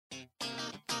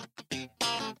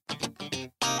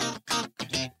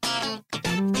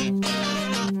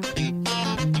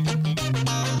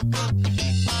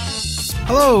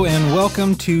Hello and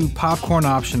welcome to Popcorn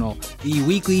Optional, the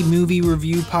weekly movie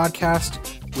review podcast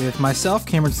with myself,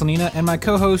 Cameron Slanina, and my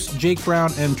co-hosts, Jake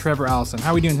Brown and Trevor Allison.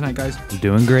 How are we doing tonight, guys?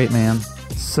 Doing great, man.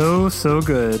 So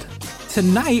good.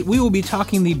 Tonight, we will be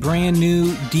talking the brand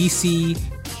new DC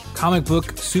comic book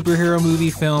superhero movie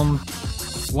film,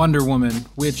 Wonder Woman,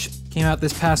 which came out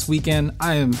this past weekend.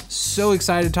 I am so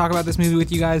excited to talk about this movie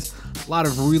with you guys. A lot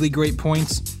of really great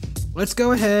points. Let's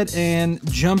go ahead and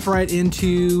jump right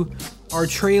into our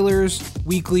trailers,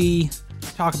 weekly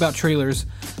talk about trailers.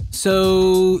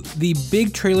 So the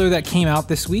big trailer that came out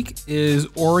this week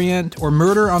is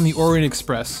Murder on the Orient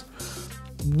Express.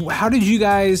 How did you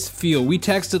guys feel? We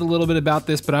texted a little bit about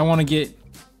this, but I want to get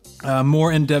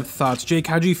more in-depth thoughts. Jake,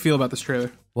 how did you feel about this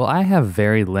trailer? Well, I have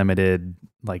very limited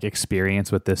experience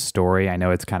with this story. I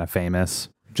know it's kind of famous.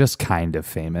 Just kind of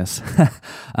famous.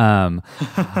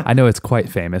 I know it's quite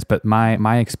famous, but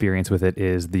my experience with it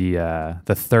is the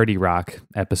 30 Rock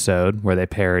episode where they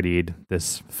parodied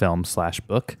this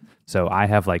film/book. So I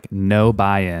have no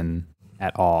buy-in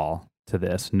at all to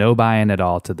this. No buy-in at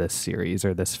all to this series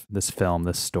or this film,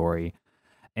 this story.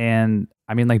 And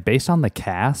I mean, based on the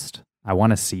cast, I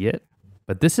want to see it,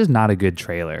 but this is not a good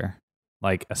trailer.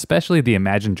 Especially the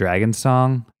Imagine Dragons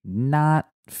song, not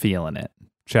feeling it.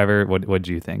 Trevor, what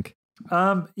do you think?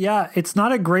 Yeah, it's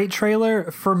not a great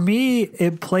trailer. For me,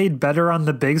 it played better on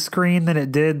the big screen than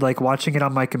it did watching it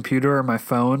on my computer or my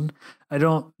phone. I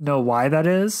don't know why that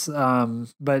is,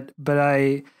 but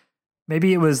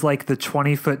maybe it was the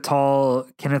 20-foot tall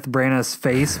Kenneth Branagh's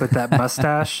face with that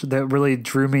mustache that really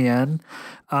drew me in.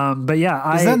 But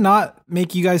yeah, does that not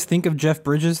make you guys think of Jeff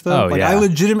Bridges though? Oh, yeah. I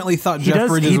legitimately thought Jeff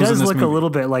Bridges was in this movie. He does look a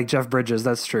little bit like Jeff Bridges.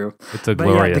 That's true. It's a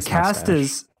glorious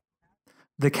mustache.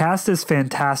 The cast is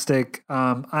fantastic.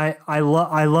 I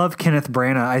love Kenneth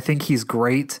Branagh. I think he's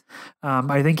great.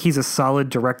 I think he's a solid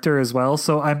director as well.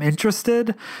 So I'm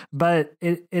interested, but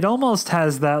it almost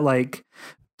has that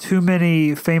too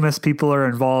many famous people are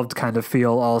involved kind of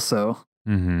feel also.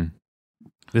 Mm-hmm.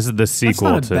 This is the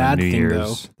sequel to New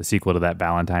Year's, though. the sequel to that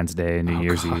Valentine's Day, New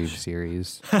Year's Eve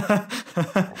series.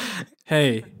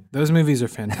 Hey, those movies are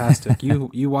fantastic.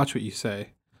 You watch what you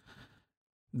say.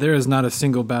 There is not a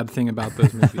single bad thing about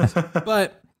those movies.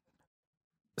 But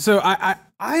so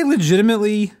I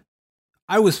legitimately,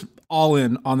 I was all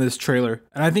in on this trailer.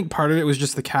 And I think part of it was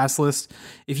just the cast list.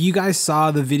 If you guys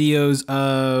saw the videos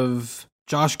of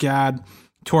Josh Gad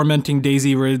tormenting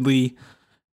Daisy Ridley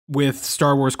with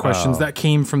Star Wars questions that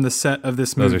came from the set of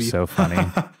this movie. Those are so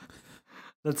funny.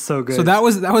 That's so good. So that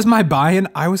was my buy-in.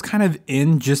 I was kind of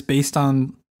in just based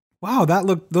on, wow,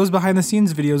 those behind the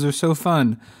scenes videos are so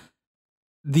fun.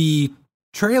 The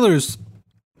trailers,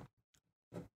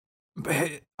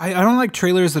 I don't like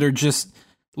trailers that are just,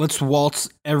 let's waltz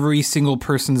every single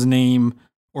person's name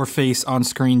or face on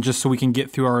screen just so we can get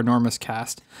through our enormous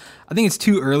cast. I think it's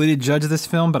too early to judge this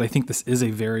film, but I think this is a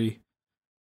very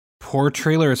poor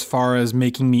trailer as far as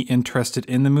making me interested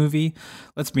in the movie.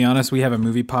 Let's be honest, we have a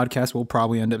movie podcast. We'll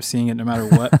probably end up seeing it no matter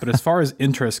what. But as far as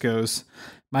interest goes,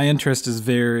 my interest is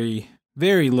very,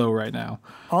 very low right now.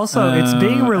 Also, it's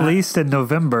being released in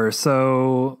November,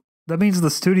 so that means the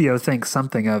studio thinks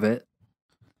something of it.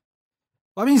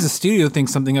 Well, that means the studio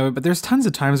thinks something of it, but there's tons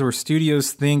of times where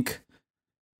studios think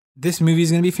this movie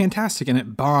is going to be fantastic and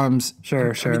it bombs.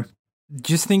 Sure. I mean,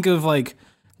 just think of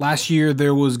last year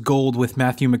there was Gold with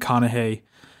Matthew McConaughey,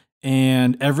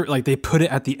 and they put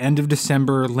it at the end of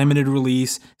December, limited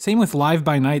release. Same with Live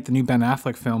by Night, the new Ben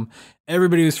Affleck film.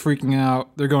 Everybody was freaking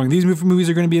out. They're going, these movies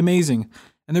are going to be amazing.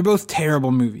 And they're both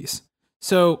terrible movies.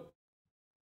 So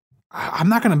I'm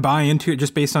not going to buy into it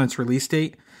just based on its release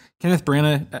date. Kenneth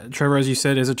Branagh, Trevor, as you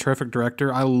said, is a terrific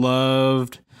director. I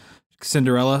loved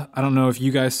Cinderella. I don't know if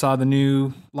you guys saw the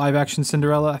new live action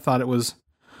Cinderella. I thought it was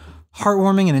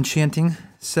heartwarming and enchanting.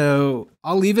 So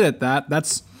I'll leave it at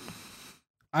that.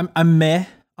 I'm meh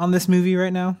on this movie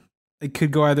right now. It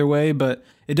could go either way, but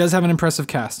it does have an impressive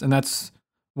cast, and that's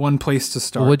one place to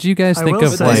start. What do you guys think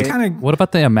of what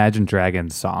about the Imagine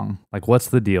Dragons song? What's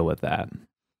the deal with that?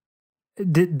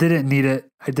 Didn't need it.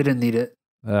 I didn't need it.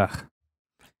 Ugh.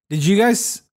 Did you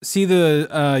guys see the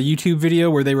YouTube video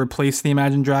where they replaced the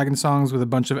Imagine Dragons songs with a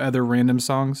bunch of other random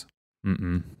songs?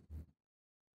 Mm-mm.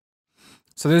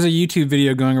 So there's a YouTube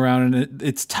video going around, and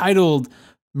it's titled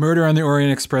Murder on the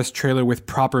Orient Express trailer with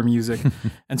proper music.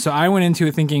 And so I went into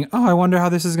it thinking, oh, I wonder how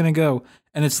this is going to go.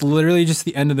 And it's literally just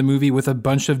the end of the movie with a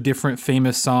bunch of different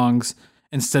famous songs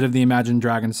instead of the Imagine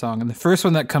Dragons song. And the first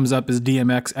one that comes up is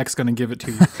DMX, X Gonna Give It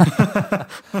To You.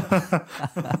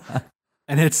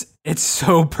 And it's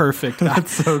so perfect.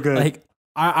 That's so good.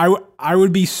 I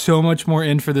would be so much more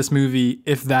in for this movie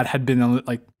if that had been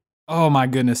Oh my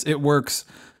goodness, it works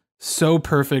so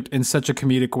perfect in such a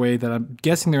comedic way that I'm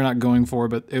guessing they're not going for,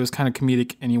 but it was kind of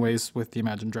comedic anyways with the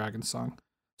Imagine Dragons song.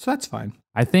 So that's fine.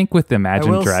 I think with the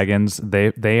Imagine will Dragons,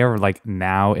 they are like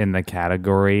now in the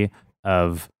category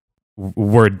of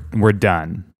we're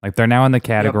done. Like they're now in the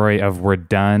category of we're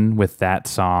done with that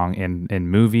song in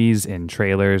movies, in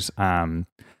trailers. A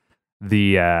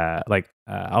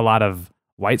lot of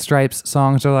White Stripes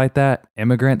songs are like that.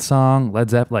 Immigrant Song, Led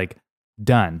Zeppelin, like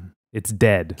done. It's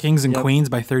dead. Kings and Queens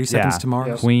by 30 Seconds to Mars.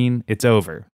 Yep. Queen, it's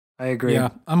over. I agree. Yeah,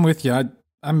 I'm with you.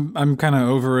 I'm kind of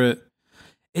over it.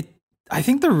 I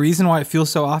think the reason why it feels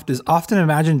so often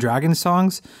Imagine Dragons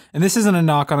songs, and this isn't a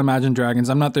knock on Imagine Dragons.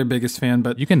 I'm not their biggest fan,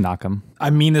 but You can knock them. I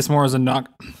mean this more as a knock.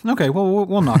 Okay, well,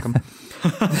 we'll knock them.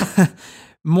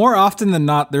 More often than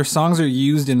not, their songs are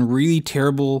used in really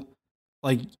terrible,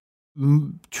 like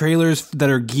trailers that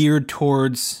are geared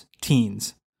towards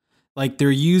teens. Like they're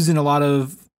used in a lot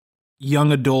of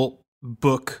young adult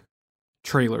book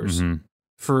trailers. Mhm.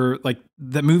 For like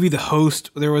the movie The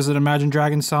Host, there was an Imagine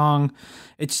Dragons song.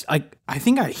 It's like I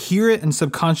think I hear it and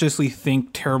subconsciously think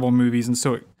terrible movies, and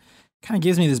so it kind of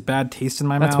gives me this bad taste in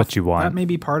my mouth. That's what you want. That may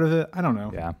be part of it. I don't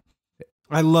know. Yeah,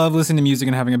 I love listening to music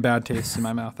and having a bad taste in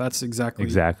my mouth. That's exactly.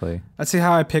 That's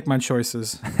how I pick my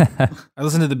choices. I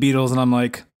listen to the Beatles and I'm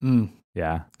like,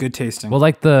 yeah. good tasting. Well,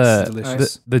 like This is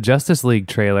delicious. the Justice League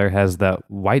trailer has that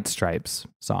White Stripes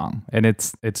song, and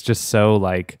it's just so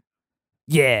like,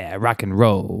 yeah, rock and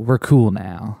roll, we're cool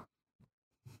now.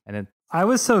 And it, I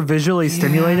was so visually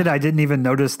stimulated, I didn't even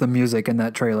notice the music in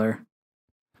that trailer.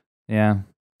 yeah,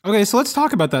 Okay, so let's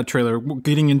talk about that trailer.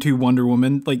 Getting into Wonder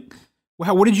Woman, like,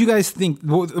 what did you guys think?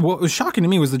 What was shocking to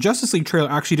me was the Justice League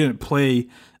trailer actually didn't play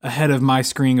ahead of my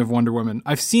screening of Wonder Woman.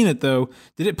 I've seen it though.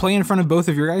 Did it play in front of both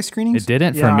of your guys' screenings? it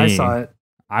didn't Yeah, for me. I saw it.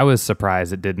 I was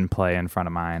surprised it didn't play in front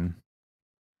of mine.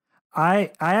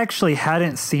 I actually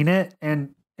hadn't seen it,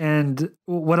 and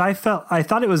what I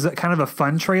thought it was kind of a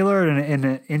fun trailer and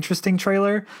an interesting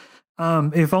trailer.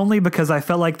 If only because I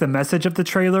felt like the message of the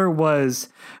trailer was,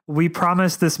 we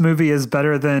promise this movie is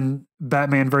better than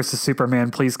Batman versus Superman.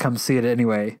 Please come see it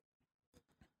anyway.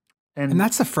 And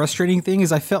that's the frustrating thing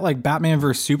is I felt like Batman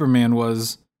vs. Superman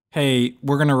was, hey,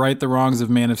 we're going to right the wrongs of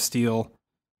Man of Steel.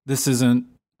 This isn't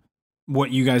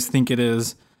what you guys think it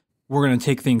is. We're going to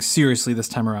take things seriously this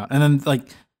time around. And then like,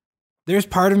 there's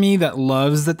part of me that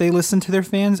loves that they listen to their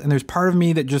fans, and there's part of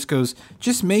me that just goes,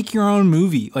 just make your own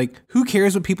movie. Like, who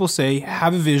cares what people say?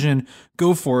 Have a vision,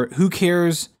 go for it. Who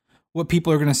cares what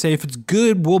people are going to say? If it's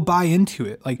good, we'll buy into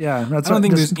it. Like, Yeah, that's I don't what-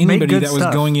 think just there's anybody make that good was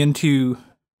stuff. going into,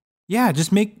 yeah,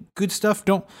 just make good stuff.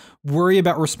 Don't worry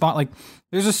about response. Like,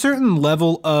 there's a certain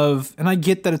level of, and I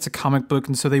get that it's a comic book,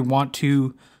 and so they want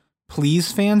to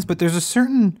please fans, but there's a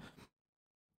certain,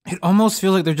 it almost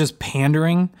feels like they're just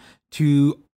pandering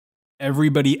to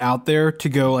everybody out there to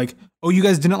go like, oh, you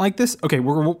guys didn't like this? Okay,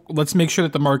 let's make sure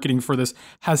that the marketing for this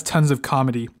has tons of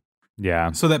comedy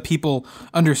Yeah, so that people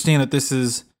understand that this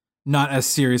is not as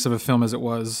serious of a film as it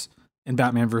was in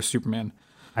Batman vs. Superman.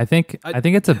 I think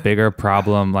it's a bigger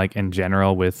problem, like in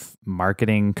general with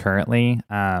marketing currently.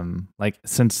 Like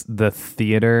since the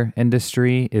theater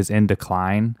industry is in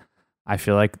decline, I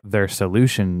feel like their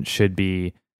solution should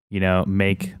be,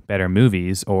 make better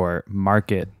movies or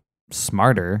market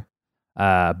smarter.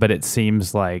 But it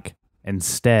seems like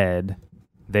instead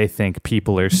they think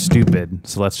people are stupid,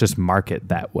 so let's just market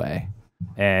that way.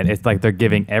 And it's like they're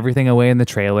giving everything away in the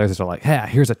trailers. They're like, hey,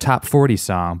 here's a top 40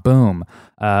 song. Boom.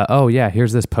 Oh, yeah,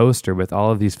 here's this poster with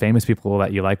all of these famous people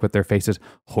that you like with their faces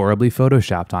horribly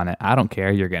photoshopped on it. I don't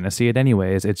care. You're going to see it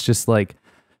anyways. It's just like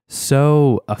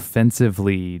so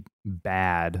offensively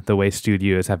bad the way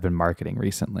studios have been marketing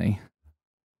recently.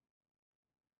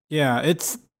 Yeah,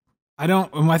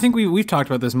 I think we've talked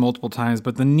about this multiple times,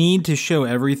 but the need to show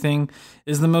everything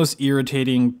is the most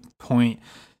irritating point.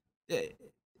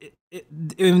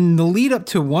 In the lead up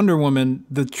to Wonder Woman,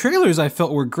 the trailers I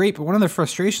felt were great, but one of the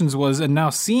frustrations was, and now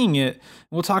seeing it,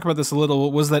 we'll talk about this a little,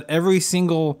 was that every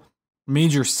single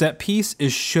major set piece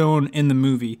is shown in the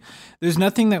movie. There's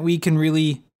nothing that we can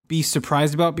really be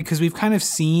surprised about because we've kind of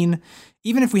seen,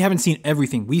 even if we haven't seen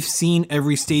everything, we've seen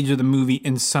every stage of the movie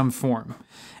in some form.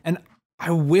 And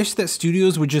I wish that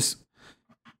studios would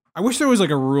I wish there was like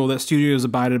a rule that studios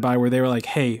abided by where they were like,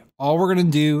 hey, all we're going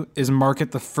to do is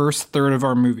market the first third of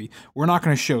our movie. We're not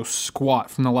going to show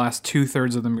squat from the last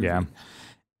 2/3 of the movie. Yeah.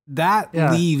 That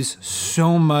leaves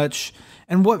so much.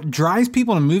 And what drives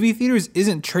people to movie theaters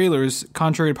isn't trailers,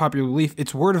 contrary to popular belief.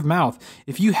 It's word of mouth.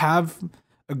 If you have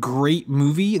a great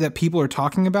movie that people are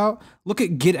talking about, look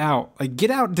at Get Out. Like, Get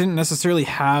Out didn't necessarily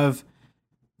have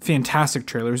fantastic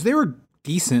trailers. They were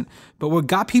decent. But what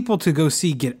got people to go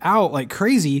see Get Out like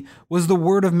crazy was the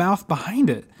word of mouth behind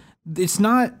it. It's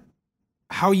not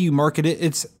how you market it,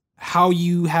 it's how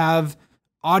you have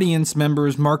audience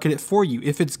members market it for you.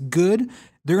 If it's good,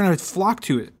 they're going to flock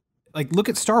to it. Like, look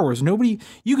at Star Wars.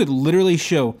 You could literally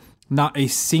show not a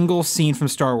single scene from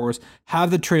Star Wars,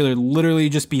 have the trailer literally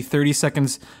just be 30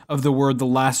 seconds of the word The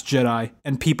Last Jedi,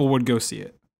 and people would go see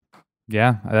it.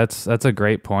 Yeah, that's a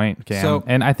great point, Cam.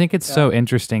 And I think it's so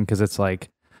interesting because it's like,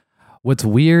 what's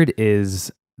weird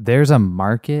is there's a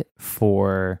market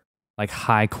for like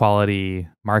high quality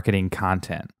marketing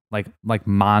content. Like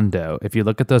Mondo. If you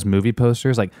look at those movie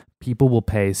posters, like people will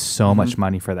pay so much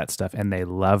money for that stuff and they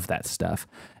love that stuff.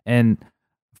 And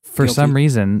for some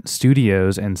reason,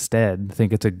 studios instead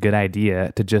think it's a good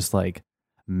idea to just like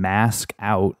mask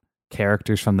out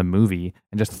characters from the movie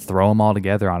and just throw them all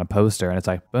together on a poster. And it's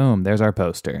like, boom, there's our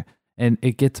poster. And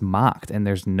it gets mocked and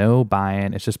there's no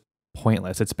buy-in. It's just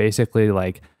pointless. It's basically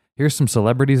like, here's some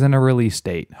celebrities in a release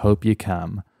date. Hope you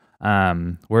come.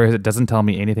 Whereas it doesn't tell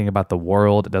me anything about the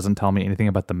world. It doesn't tell me anything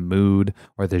about the mood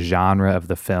or the genre of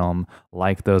the film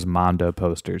like those Mondo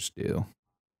posters do.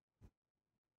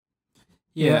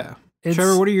 Yeah.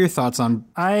 Trevor, what are your thoughts on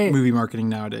movie marketing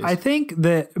nowadays? I think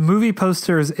that movie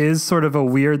posters is sort of a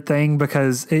weird thing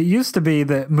because it used to be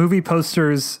that movie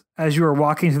posters, as you were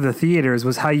walking to the theaters,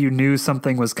 was how you knew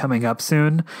something was coming up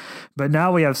soon. But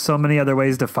now we have so many other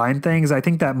ways to find things. I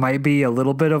think that might be a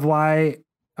little bit of why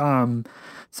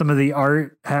some of the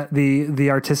art, the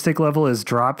artistic level is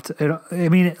dropped. I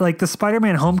mean, like the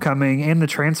Spider-Man Homecoming and the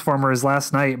Transformers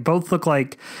last night both look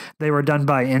like they were done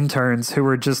by interns who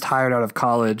were just hired out of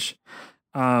college,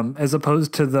 as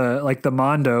opposed to the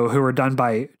Mondo who were done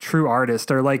by true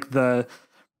artists, or like the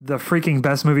freaking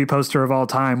best movie poster of all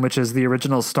time, which is the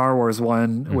original Star Wars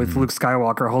one with Luke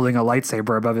Skywalker holding a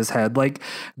lightsaber above his head. Like,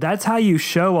 that's how you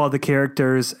show all the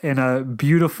characters in a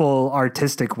beautiful,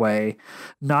 artistic way,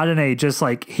 not in a just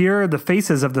like, here are the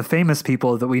faces of the famous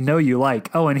people that we know you like.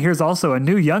 Oh, and here's also a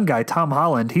new young guy, Tom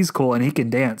Holland. He's cool and he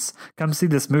can dance. Come see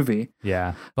this movie.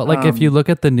 Yeah. But like, if you look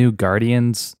at the new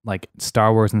Guardians, like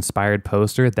Star Wars inspired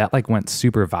poster, that like went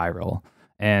super viral.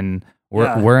 And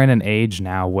we're in an age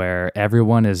now where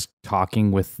everyone is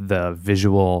talking with the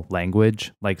visual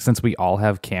language. Like, since we all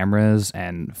have cameras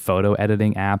and photo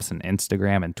editing apps and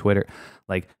Instagram and Twitter,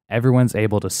 like everyone's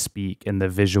able to speak in the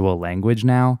visual language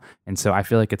now. And so I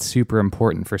feel like it's super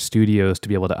important for studios to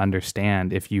be able to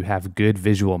understand, if you have good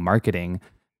visual marketing,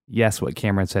 yes, what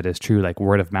Cameron said is true. Like,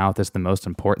 word of mouth is the most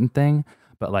important thing.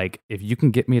 But like, if you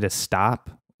can get me to stop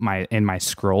in my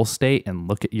scroll state and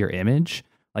look at your image,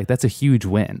 like that's a huge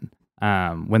win.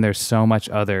 When there's so much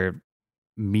other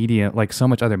media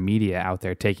out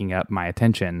there taking up my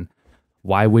attention,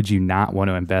 why would you not want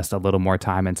to invest a little more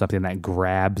time in something that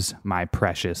grabs my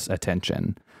precious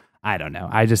attention? I don't know.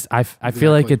 I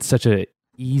feel like it's such a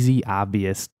easy,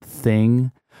 obvious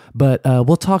thing, but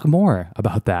we'll talk more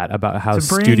about that, about how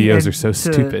studios are so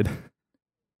stupid.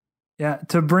 Yeah,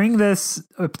 to bring this,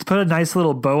 to put a nice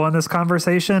little bow on this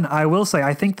conversation, I will say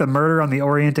I think the Murder on the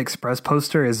Orient Express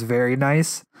poster is very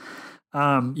nice.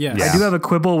 Yes. I do have a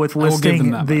quibble with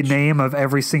listing the name of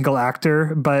every single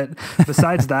actor, but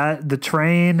besides that, the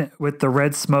train with the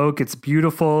red smoke, it's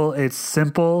beautiful, it's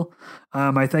simple.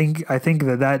 I think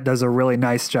that does a really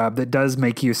nice job. That does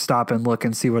make you stop and look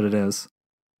and see what it is.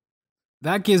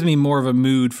 That gives me more of a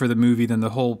mood for the movie than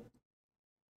the whole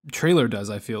trailer does.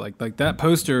 I feel like that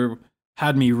poster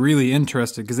had me really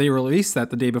interested because they released that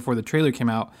the day before the trailer came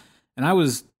out, and I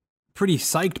was pretty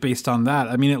psyched based on that.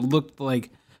 I mean, it looked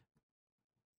like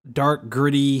dark,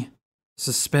 gritty,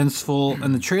 suspenseful,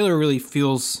 and the trailer really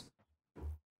feels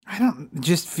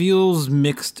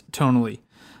mixed tonally.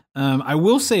 I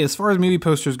will say, as far as movie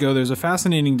posters go, there's a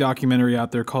fascinating documentary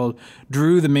out there called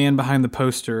Drew, the Man Behind the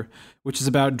Poster, which is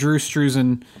about Drew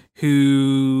Struzan,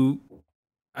 who,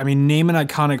 I mean, name an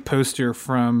iconic poster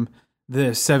from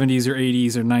the 70s or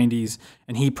 80s or 90s,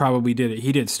 and he probably did it.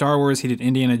 He did Star Wars, he did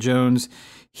Indiana Jones,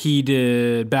 he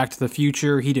did Back to the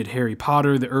Future, he did Harry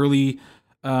Potter, the early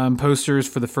posters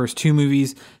for the first two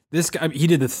movies. This guy, he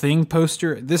did the Thing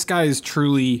poster. This guy is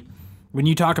truly, when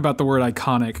you talk about the word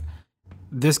iconic,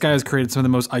 this guy has created some of the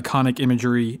most iconic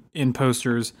imagery in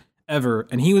posters ever.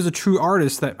 And he was a true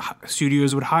artist that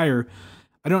studios would hire.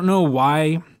 I don't know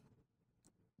why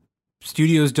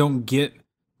studios don't get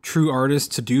true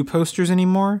artists to do posters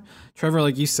anymore. Trevor,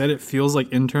 like you said, it feels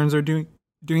like interns are doing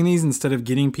these instead of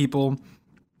getting people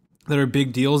that are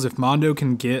big deals. If Mondo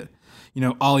can get,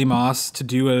 Ali Moss to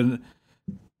do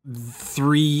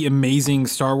 3 amazing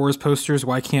Star Wars posters,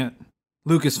 why can't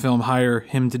Lucasfilm hire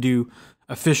him to do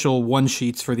official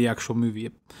one-sheets for the actual movie?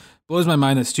 It blows my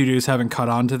mind that studios haven't caught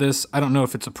on to this. I don't know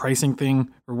if it's a pricing thing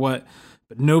or what,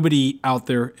 but nobody out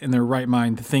there in their right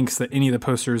mind thinks that any of the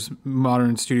posters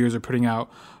modern studios are putting out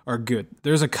are good.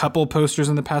 There's a couple posters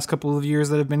in the past couple of years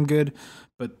that have been good,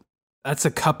 but that's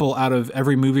a couple out of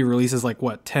every movie releases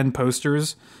 10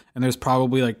 posters, and there's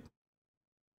probably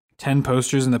 10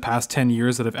 posters in the past 10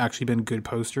 years that have actually been good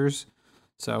posters.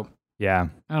 So Yeah.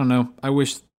 I don't know. I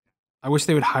wish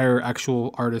they would hire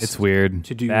actual artists. It's weird.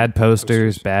 To do bad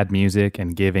posters, bad music,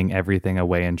 and giving everything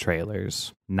away in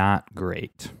trailers. Not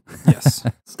great. Yes.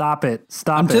 Stop it.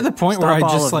 Stop I'm it. to the point Stop where I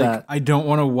all just of that. I don't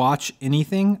want to watch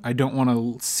anything. I don't want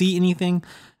to see anything.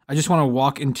 I just want to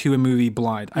walk into a movie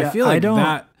blind. I Yeah, feel I like don't-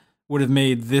 that would have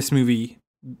made this movie.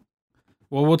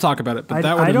 Well, we'll talk about it, but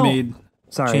that would I have don't- made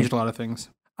Sorry. changed a lot of things.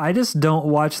 I just don't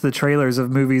watch the trailers of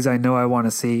movies I know I want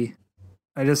to see.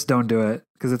 I just don't do it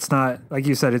because it's not, like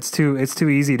you said, it's too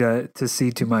easy to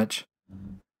see too much.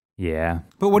 Yeah.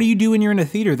 But what do you do when you're in a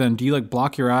theater then? Do you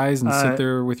block your eyes and sit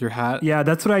there with your hat? Yeah,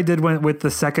 that's what I did with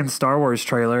the second Star Wars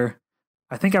trailer.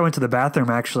 I think I went to the bathroom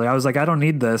actually. I was like, I don't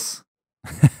need this.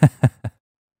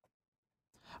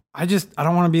 I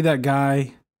don't want to be that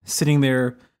guy sitting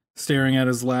there staring at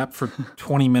his lap for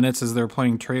 20 minutes as they're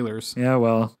playing trailers. Yeah,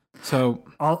 well, So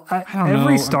don't know.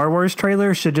 every Star Wars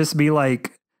trailer should just be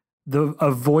like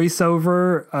a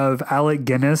voiceover of Alec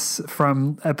Guinness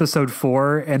from episode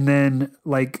 4 and then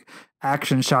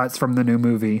action shots from the new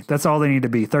movie. That's all they need to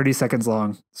be. 30 seconds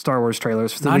long Star Wars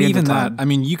trailers. For not the end even of that. time. I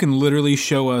mean, you can literally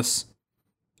show us.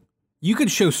 You could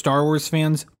show Star Wars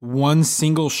fans one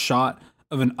single shot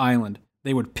of an island.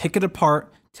 They would pick it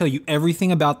apart, tell you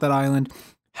everything about that island,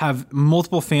 have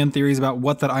multiple fan theories about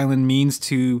what that island means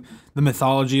to the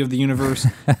mythology of the universe.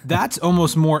 That's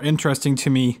almost more interesting to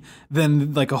me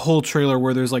than a whole trailer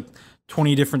where there's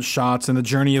 20 different shots and the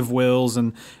journey of wills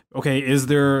and okay, is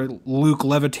there Luke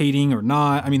levitating or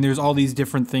not? I mean, there's all these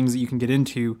different things that you can get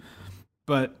into,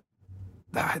 but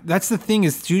that's the thing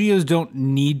is studios don't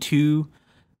need to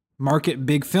market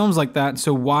big films like that.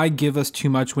 So why give us too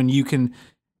much when you can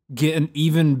get an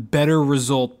even better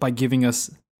result by giving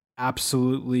us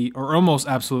absolutely or almost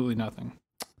absolutely nothing?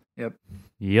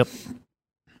 Yep.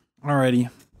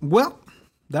 Alrighty. Well,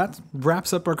 that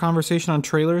wraps up our conversation on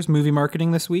trailers, movie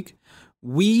marketing this week.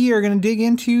 We are going to dig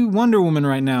into Wonder Woman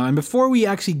right now. And before we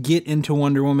actually get into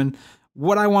Wonder Woman,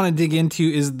 what I want to dig into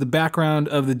is the background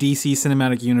of the DC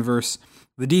Cinematic Universe,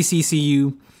 the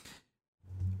DCCU.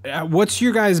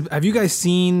 Have you guys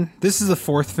seen, this is the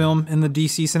 4th film in the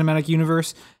DC Cinematic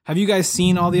Universe. Have you guys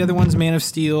seen all the other ones? Man of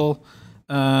Steel,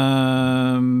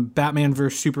 Batman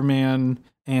vs. Superman,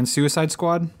 and Suicide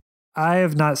Squad? I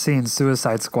have not seen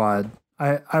Suicide Squad.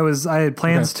 I had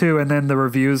plans to, and then the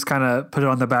reviews kind of put it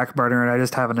on the back burner, and I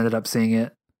just haven't ended up seeing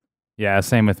it. Yeah,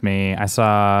 same with me. I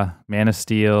saw Man of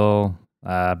Steel,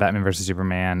 Batman vs.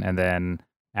 Superman, and then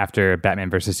after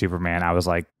Batman vs. Superman, I was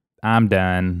like, I'm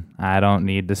done. I don't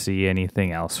need to see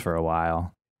anything else for a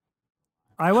while.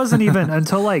 I wasn't even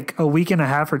until a week and a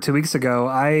half or 2 weeks ago.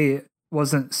 I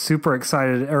wasn't super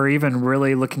excited or even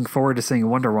really looking forward to seeing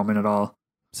Wonder Woman at all.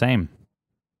 Same.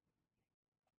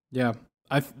 Yeah.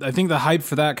 I think the hype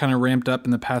for that kind of ramped up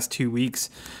in the past 2 weeks,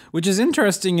 which is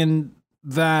interesting in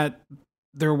that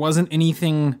there wasn't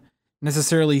anything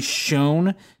necessarily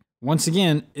shown. Once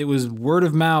again, it was word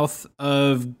of mouth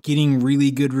of getting really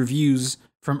good reviews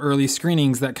from early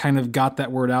screenings that kind of got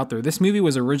that word out there. This movie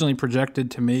was originally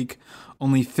projected to make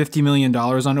only $50 million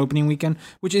on opening weekend,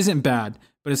 which isn't bad.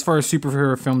 But as far as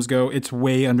superhero films go, it's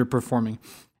way underperforming.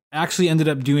 Actually ended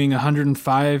up doing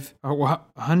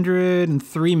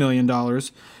 $103 million,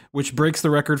 which breaks the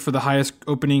record for the highest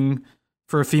opening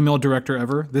for a female director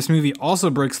ever. This movie also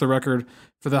breaks the record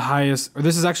for the highest, or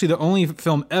this is actually the only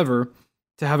film ever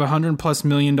to have $100+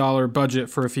 million budget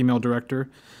for a female director.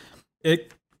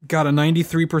 It got a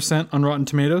 93% on Rotten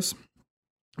Tomatoes,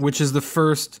 which is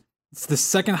it's the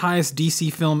second highest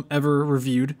DC film ever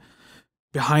reviewed,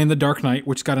 behind The Dark Knight,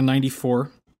 which got a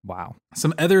 94. Wow.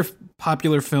 Some other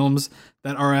popular films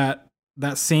that are at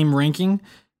that same ranking,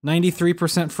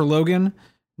 93% for Logan,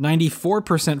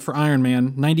 94% for Iron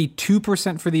Man,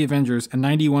 92% for The Avengers, and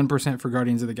 91% for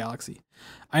Guardians of the Galaxy.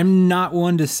 I'm not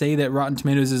one to say that Rotten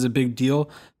Tomatoes is a big deal,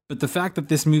 but the fact that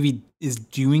this movie is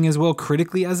doing as well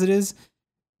critically as it is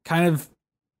kind of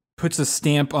puts a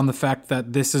stamp on the fact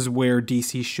that this is where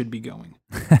DC should be going.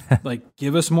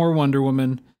 Give us more Wonder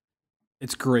Woman.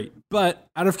 It's great. But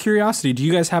out of curiosity, do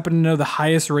you guys happen to know the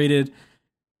highest rated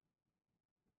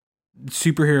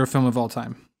superhero film of all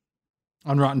time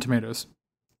on Rotten Tomatoes?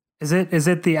 Is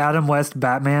it the Adam West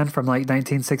Batman from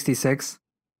 1966?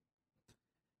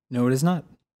 No, it is not.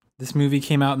 This movie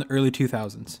came out in the early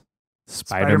 2000s.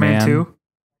 Spider-Man 2?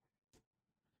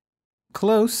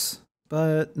 Close,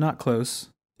 but not close.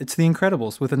 It's The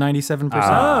Incredibles with a 97%.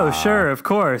 Ah. Oh, sure, of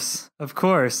course.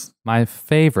 My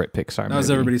favorite Pixar movie. That was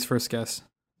everybody's first guess.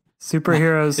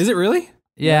 Superheroes. Is it really?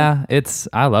 Yeah,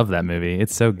 I love that movie.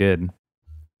 It's so good.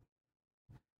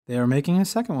 They are making a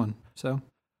second one. So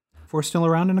if we're still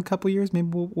around in a couple years, maybe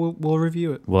we'll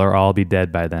review it. We'll all be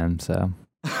dead by then, so.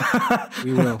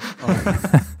 We will. All right.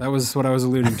 That was what I was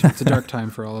alluding to. It's a dark time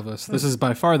for all of us. This is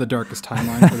by far the darkest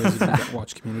timeline for those of you that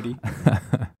watch Community.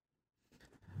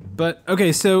 But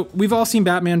okay, so we've all seen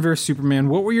Batman vs Superman.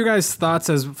 What were your guys' thoughts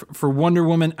for Wonder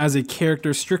Woman as a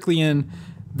character strictly in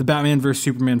the Batman vs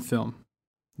Superman film?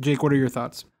 Jake, what are your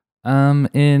thoughts?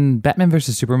 In Batman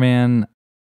vs Superman,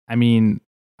 I mean,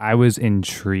 I was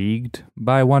intrigued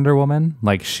by Wonder Woman.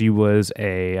 Like, she was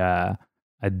a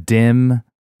dim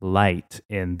light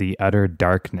in the utter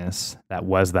darkness that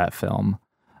was that film.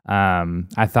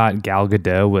 I thought Gal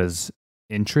Gadot was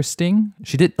interesting.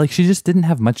 She just didn't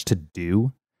have much to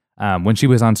do. When she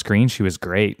was on screen, she was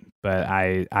great, but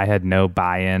I had no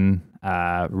buy-in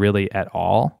really at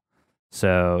all.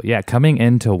 So yeah, coming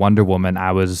into Wonder Woman,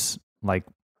 I was like,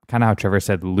 kind of how Trevor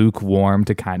said, lukewarm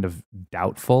to kind of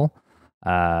doubtful.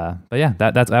 But yeah,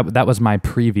 that was my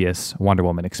previous Wonder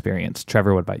Woman experience.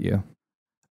 Trevor, what about you?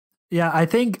 Yeah, I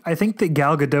think that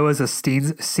Gal Gadot is a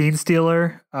scene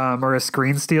stealer or a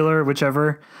screen stealer,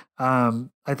 whichever.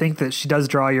 I think that she does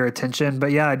draw your attention,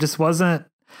 but yeah, it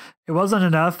wasn't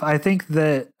enough. I think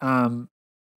that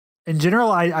in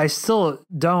general, I still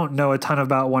don't know a ton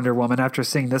about Wonder Woman after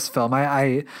seeing this film.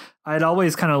 I'd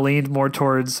always kind of leaned more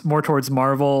towards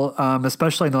Marvel,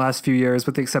 especially in the last few years,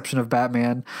 with the exception of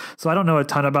Batman. So I don't know a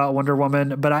ton about Wonder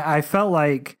Woman, but I felt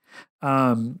like,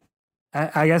 I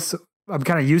guess I'm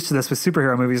kind of used to this with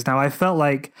superhero movies now. I felt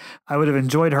like I would have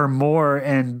enjoyed her more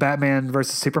in Batman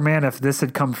versus Superman if this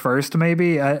had come first,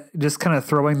 maybe. Just kind of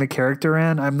throwing the character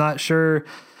in. I'm not sure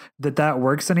that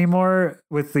works anymore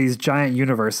with these giant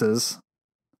universes.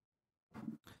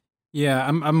 Yeah,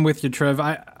 I'm with you, Trev.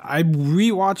 I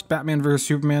rewatched Batman vs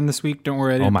Superman this week. Don't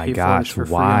worry, I didn't Oh my pay gosh, for it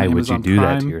for why free on would you Amazon do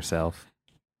that to Prime. yourself?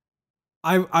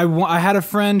 I had a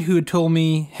friend who had told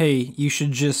me, hey, you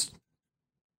should just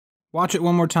watch it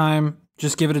one more time,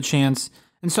 just give it a chance.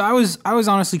 And so I was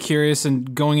honestly curious,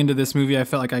 and going into this movie, I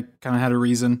felt like I kind of had a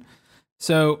reason.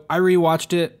 So I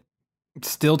rewatched it. It's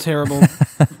still terrible.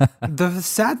 So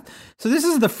this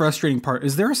is the frustrating part,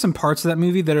 is there are some parts of that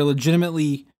movie that are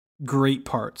legitimately great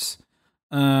parts.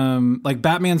 Like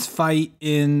Batman's fight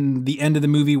in the end of the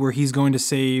movie where he's going to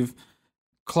save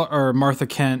Martha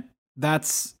Kent.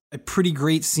 That's a pretty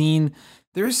great scene.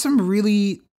 There's some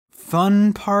really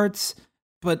fun parts,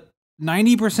 but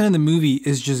 90% of the movie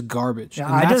is just garbage. Yeah,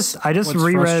 and I that's just what's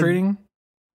reread. frustrating.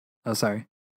 Oh, sorry.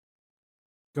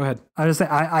 Go ahead.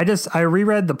 I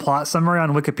reread the plot summary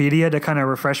on Wikipedia to kind of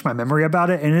refresh my memory about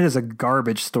it, and it is a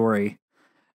garbage story.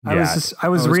 I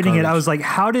was reading it. I was like,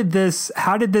 how did this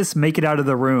make it out of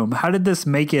the room? How did this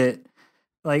make it?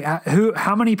 Like,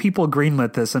 how many people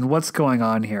greenlit this, and what's going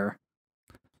on here?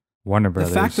 Warner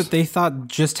Brothers. The fact that they thought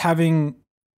just having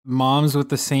moms with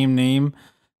the same name,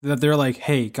 that they're like,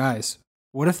 hey guys,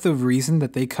 what if the reason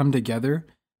that they come together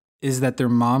is that their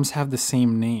moms have the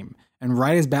same name? And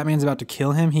right as Batman's about to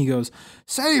kill him, he goes,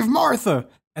 save Martha!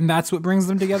 And that's what brings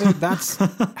them together?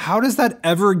 How does that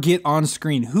ever get on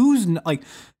screen?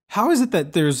 How is it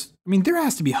that there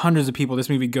has to be hundreds of people this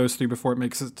movie goes through before it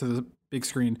makes it to the big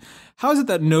screen. How is it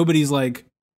that nobody's like,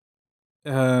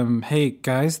 hey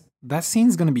guys, that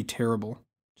scene's going to be terrible.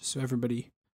 Just so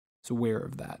everybody is aware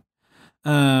of that.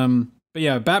 But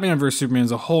yeah, Batman vs. Superman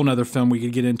is a whole nother film we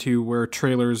could get into where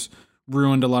trailers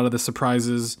ruined a lot of the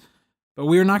surprises. But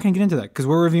we are not going to get into that because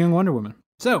we're reviewing Wonder Woman.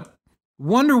 So,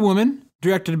 Wonder Woman,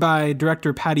 directed by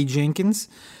director Patty Jenkins,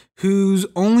 whose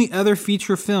only other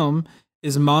feature film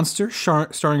is Monster,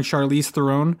 starring Charlize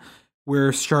Theron,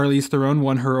 where Charlize Theron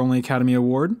won her only Academy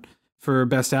Award for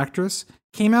Best Actress,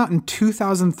 came out in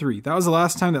 2003. That was the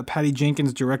last time that Patty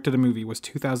Jenkins directed a movie, was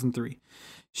 2003.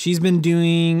 She's been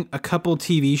doing a couple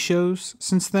TV shows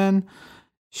since then.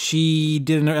 She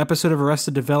did an episode of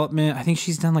Arrested Development. I think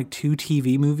she's done like 2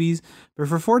 TV movies. But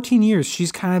for 14 years,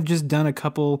 she's kind of just done a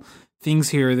couple things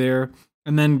here or there,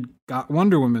 and then got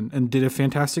Wonder Woman and did a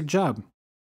fantastic job.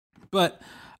 But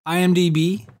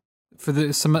IMDb, for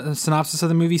the synopsis of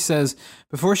the movie, says,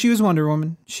 before she was Wonder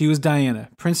Woman, she was Diana,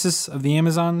 princess of the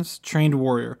Amazons, trained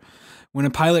warrior. When a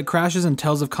pilot crashes and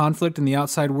tells of conflict in the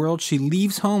outside world, she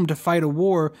leaves home to fight a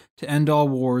war to end all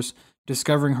wars,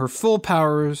 discovering her full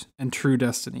powers and true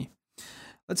destiny.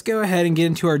 Let's go ahead and get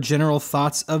into our general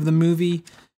thoughts of the movie.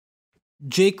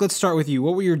 Jake, let's start with you.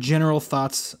 What were your general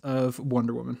thoughts of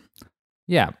Wonder Woman?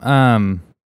 Yeah.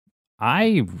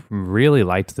 I really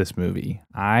liked this movie.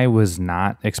 I was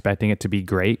not expecting it to be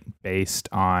great based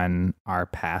on our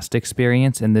past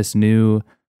experience in this new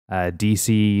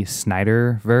DC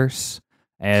Snyderverse.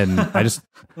 And I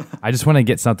just want to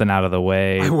get something out of the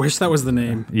way. I wish that was the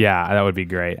name. Yeah, that would be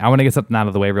great. I want to get something out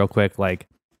of the way real quick. Like,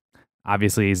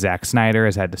 obviously, Zack Snyder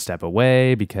has had to step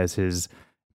away because his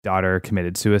daughter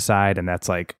committed suicide, and that's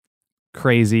like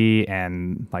crazy,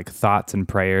 and like thoughts and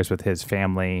prayers with his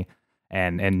family.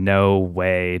 And in no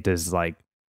way does like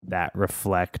that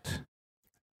reflect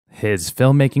his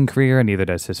filmmaking career, and neither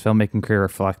does his filmmaking career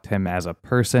reflect him as a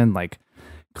person. Like,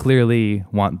 clearly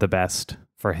want the best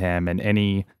for him, and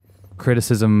any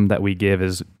criticism that we give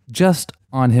is just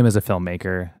on him as a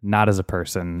filmmaker, not as a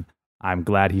person. I'm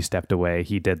glad he stepped away.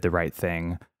 He did the right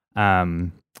thing.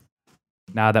 Now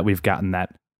that we've gotten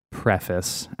that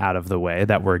preface out of the way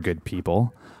that we're good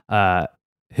people,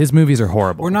 his movies are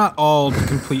horrible. We're not all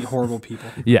complete horrible people.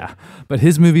 Yeah, but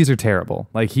his movies are terrible.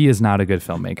 Like, he is not a good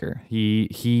filmmaker.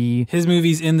 His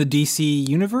movies in the DC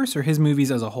universe, or his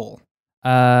movies as a whole?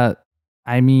 I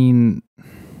mean,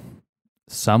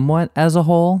 somewhat as a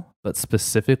whole, but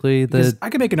specifically Because I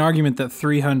could make an argument that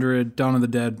 300, Dawn of the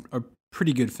Dead are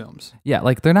pretty good films. Yeah,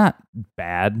 like, they're not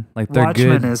bad. Like, they're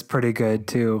Watchmen good. is pretty good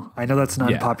too. I know that's an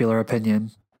unpopular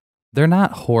opinion. They're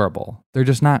not horrible. They're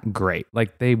just not great.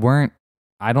 Like, they weren't.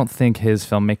 I don't think his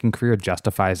filmmaking career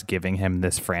justifies giving him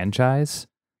this franchise.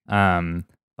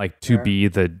 Like, to be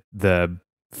the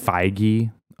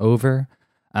Feige over.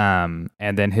 And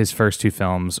then his first two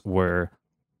films were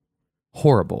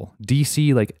horrible.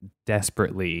 DC like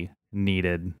desperately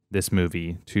needed this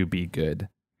movie to be good.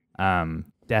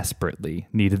 Desperately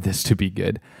needed this to be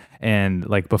good. And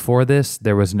like, before this,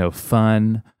 there was no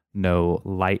fun, no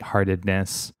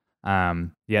lightheartedness.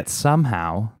 Yet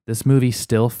somehow this movie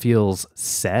still feels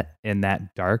set in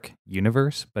that dark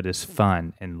universe, but is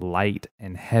fun and light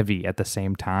and heavy at the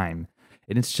same time.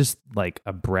 And it's just like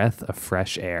a breath of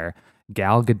fresh air.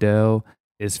 Gal Gadot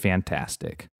is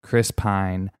fantastic. Chris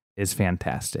Pine is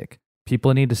fantastic.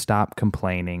 People need to stop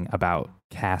complaining about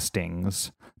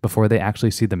castings before they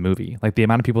actually see the movie. Like, the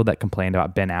amount of people that complained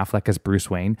about Ben Affleck as Bruce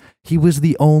Wayne, he was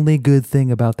the only good thing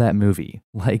about that movie.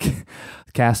 Like,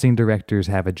 casting directors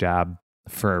have a job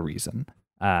for a reason.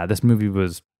 This movie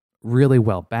was really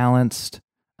well balanced.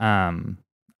 Patty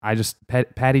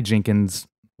Jenkins,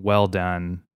 well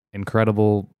done.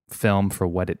 Incredible film for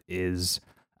what it is.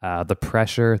 The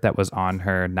pressure that was on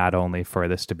her, not only for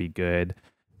this to be good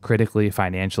critically,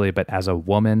 financially, but as a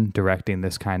woman directing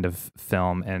this kind of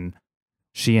film, and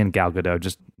she and Gal Gadot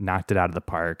just knocked it out of the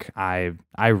park. I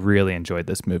really enjoyed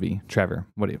this movie. Trevor,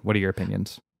 what are your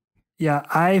opinions? Yeah,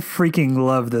 I freaking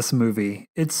love this movie.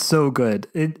 It's so good.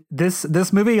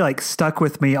 This movie like stuck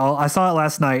with me all. I saw it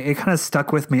last night. It kind of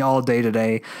stuck with me all day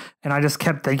today, and I just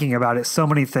kept thinking about it. So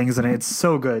many things in it. It's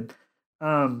so good.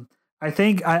 I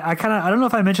think I don't know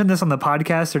if I mentioned this on the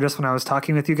podcast or just when I was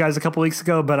talking with you guys a couple weeks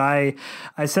ago, but I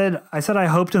said I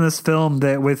hoped in this film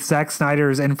that with Zack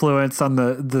Snyder's influence on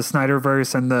the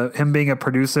Snyderverse and him being a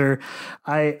producer,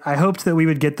 I hoped that we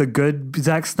would get the good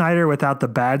Zack Snyder without the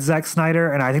bad Zack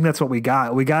Snyder, and I think that's what we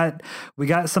got. We got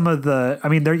some of the. I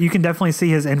mean, there you can definitely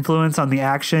see his influence on the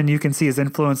action. You can see his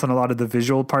influence on a lot of the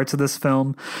visual parts of this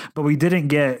film, but we didn't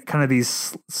get kind of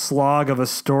these slog of a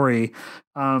story.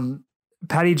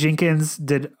 Patty Jenkins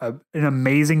did an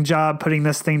amazing job putting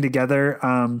this thing together.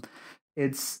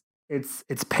 It's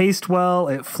paced well,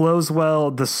 it flows well.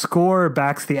 The score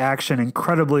backs the action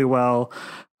incredibly well.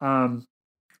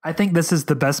 I think this is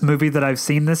the best movie that I've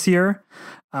seen this year.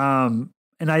 And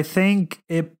I think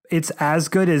it's as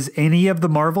good as any of the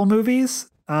Marvel movies.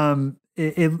 At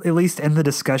least in the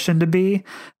discussion to be.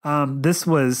 This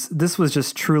was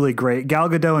just truly great. Gal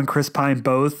Gadot and Chris Pine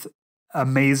both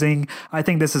amazing. I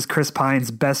think this is Chris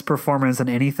Pine's best performance in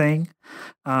anything.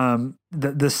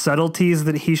 The subtleties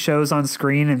that he shows on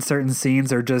screen in certain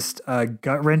scenes are just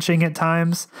gut wrenching at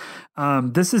times.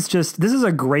 This is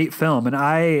a great film, and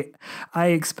I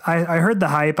heard the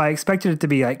hype. I expected it to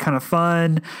be like kind of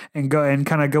fun and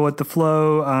kind of go with the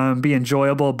flow, be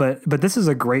enjoyable. But this is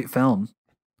a great film.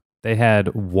 They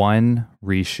had one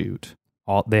reshoot.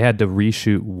 They had to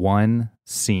reshoot one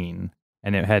scene.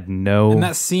 And it had no. And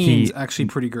that scene's actually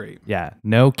pretty great. Yeah,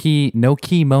 no key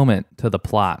moment to the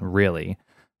plot, really.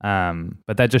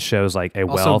 But that just shows like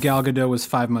Also, Gal Gadot was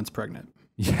 5 months pregnant.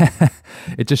 Yeah,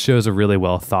 it just shows a really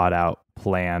well thought out,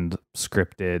 planned,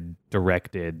 scripted,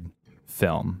 directed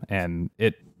film, and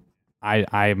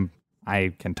I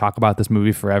can talk about this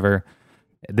movie forever.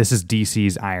 This is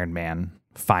DC's Iron Man.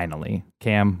 Finally,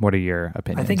 Cam, what are your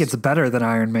opinions? I think it's better than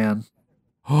Iron Man.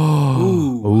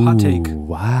 Ooh, hot take.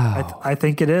 Wow. I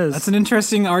think it is. That's an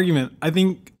interesting argument. I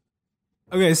think.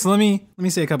 Okay, so let me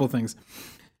say a couple things.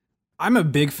 I'm a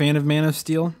big fan of Man of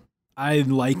Steel. I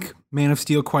like Man of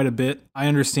Steel quite a bit. I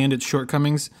understand its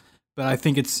shortcomings, but I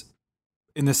think it's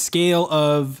in the scale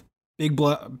of big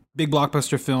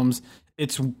blockbuster films,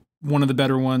 it's one of the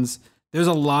better ones. There's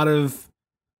a lot of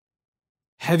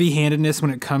heavy-handedness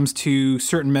when it comes to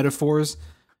certain metaphors,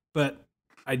 but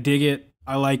I dig it.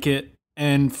 I like it.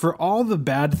 And for all the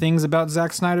bad things about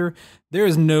Zack Snyder, there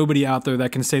is nobody out there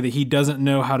that can say that he doesn't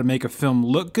know how to make a film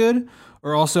look good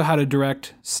or also how to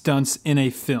direct stunts in a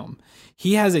film.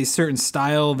 He has a certain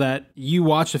style that you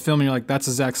watch a film and you're like, that's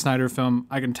a Zack Snyder film.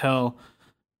 I can tell.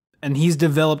 And he's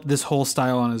developed this whole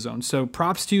style on his own. So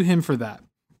props to him for that.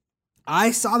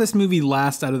 I saw this movie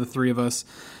last out of the three of us.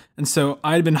 And so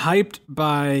I'd been hyped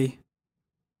by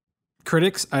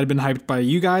critics. I'd been hyped by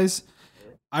you guys.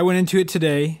 I went into it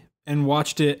today and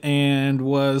watched it and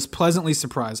was pleasantly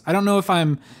surprised. I don't know if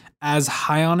I'm as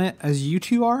high on it as you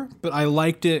two are, but I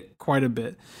liked it quite a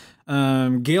bit.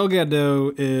 Gal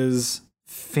Gadot is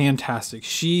fantastic.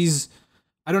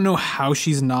 I don't know how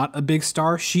she's not a big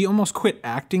star. She almost quit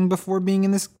acting before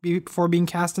being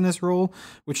cast in this role,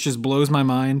 which just blows my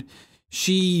mind.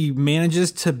 She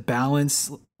manages to balance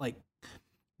like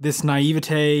this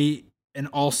naivete and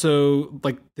also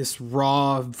like this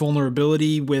raw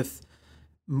vulnerability with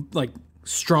like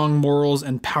strong morals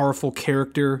and powerful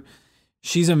character.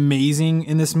 She's amazing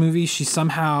in this movie. She's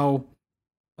somehow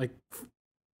like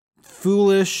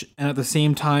foolish and at the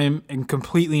same time and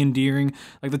completely endearing.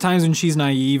 Like the times when she's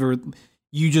naive or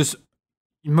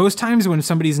most times when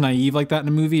somebody's naive like that in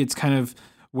a movie, it's kind of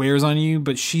wears on you,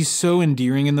 but she's so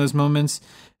endearing in those moments.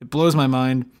 It blows my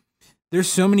mind.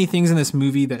 There's so many things in this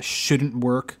movie that shouldn't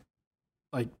work.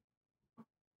 Like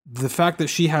the fact that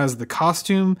she has the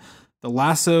costume, the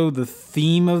lasso, the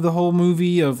theme of the whole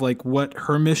movie of like what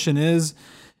her mission is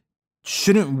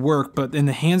shouldn't work, but in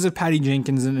the hands of Patty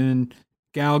Jenkins and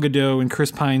Gal Gadot and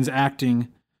Chris Pine's acting,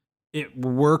 it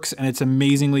works and it's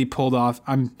amazingly pulled off.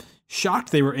 I'm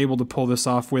shocked they were able to pull this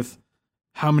off with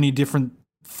how many different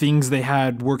things they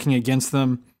had working against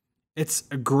them. It's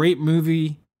a great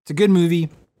movie. It's a good movie.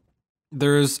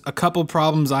 There's a couple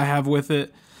problems I have with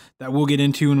it that we'll get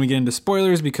into when we get into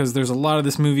spoilers, because there's a lot of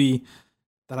this movie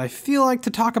that I feel like to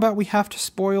talk about we have to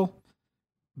spoil.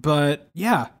 But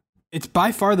yeah, it's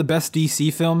by far the best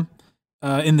DC film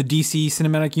in the DC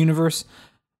cinematic universe.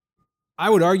 I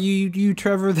would argue, you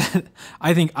Trevor, that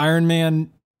I think Iron Man's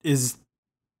just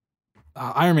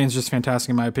fantastic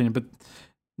in my opinion, but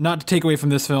not to take away from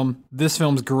this film. This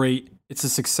film's great. It's a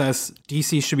success.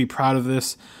 DC should be proud of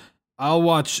this. I'll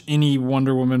watch any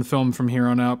Wonder Woman film from here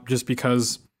on out just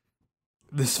because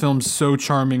this film's so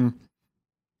charming,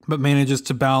 but manages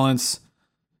to balance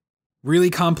really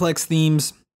complex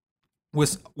themes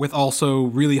with also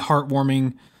really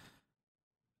heartwarming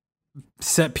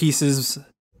set pieces.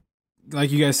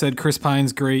 Like you guys said, Chris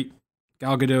Pine's great.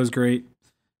 Gal Gadot's great.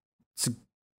 It's a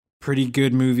pretty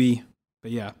good movie.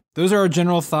 But yeah, those are our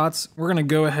general thoughts. We're going to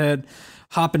go ahead,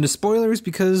 hop into spoilers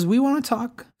because we want to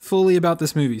talk fully about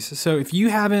this movie. So if you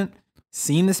haven't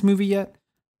seen this movie yet,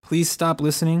 please stop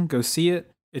listening. Go see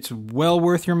it. It's well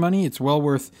worth your money. It's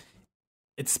probably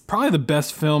the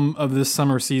best film of this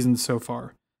summer season so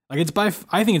far. Like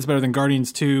I think it's better than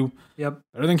Guardians 2. Yep.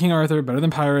 Better than King Arthur, better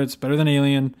than Pirates, better than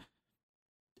Alien.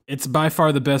 It's by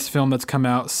far the best film that's come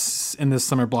out in this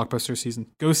summer blockbuster season.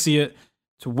 Go see it.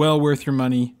 It's well worth your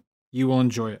money. You will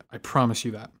enjoy it. I promise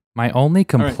you that. My only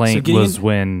complaint was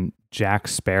when Jack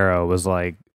Sparrow was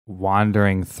like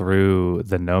wandering through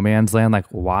the no man's land. Like,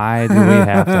 why do we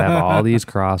have to have all these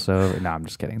crossovers? No, I'm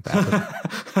just kidding. That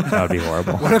would be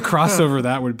horrible. What a crossover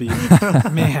that would be.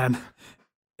 Man,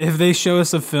 if they show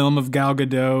us a film of Gal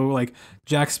Gadot, like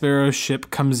Jack Sparrow's ship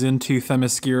comes into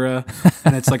Themyscira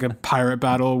and it's like a pirate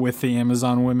battle with the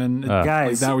Amazon women.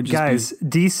 Guys, that would just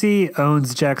DC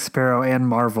owns Jack Sparrow and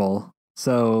Marvel.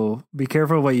 So be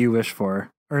careful what you wish for.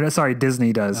 Or sorry,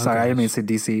 Disney does. Oh, sorry, gosh. I didn't mean to say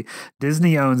DC.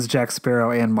 Disney owns Jack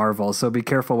Sparrow and Marvel. So be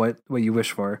careful what you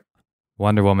wish for.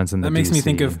 Wonder Woman's in the That makes DC, me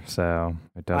think of- so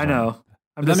it doesn't. I know.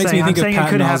 I'm That just makes saying, me think I'm of saying it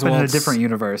Patton could happen in a Oswalt's- different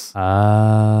universe.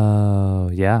 Oh,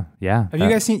 yeah. Have you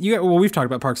guys seen? Well, we've talked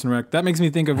about Parks and Rec. That makes me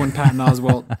think of when Patton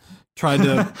Oswalt tried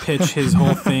to pitch his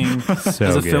whole thing So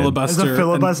as a good. filibuster. As a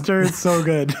filibuster, it's so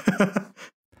good.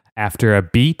 After a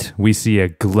beat, we see a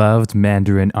gloved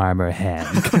Mandarin armor hand.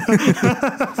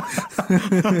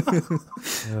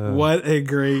 What a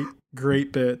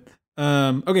great bit.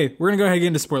 Okay, we're gonna go ahead and get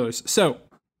into spoilers. So,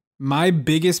 my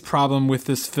biggest problem with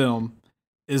this film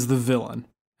is the villain,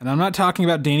 and I'm not talking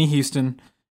about Danny Houston.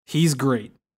 He's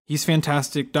great. He's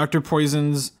fantastic. Dr.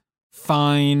 Poison's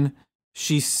fine.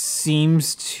 She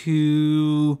seems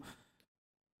to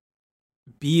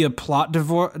be a plot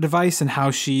device, and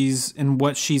how she's and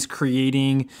what she's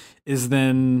creating is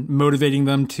then motivating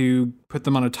them to put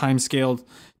them on a time scale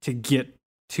to get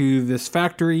to this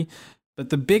factory. But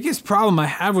the biggest problem I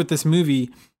have with this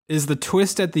movie is the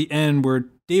twist at the end where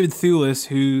David Thewlis,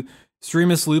 who is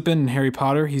Remus Lupin in Harry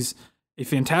Potter, he's a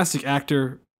fantastic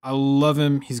actor. I love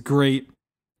him. He's great.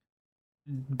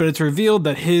 But it's revealed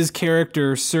that his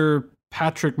character, Sir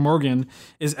Patrick Morgan,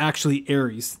 is actually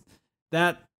Ares.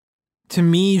 That, to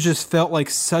me, just felt like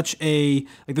such a...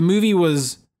 Like, the movie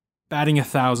was batting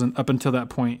 1,000 up until that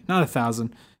point. Not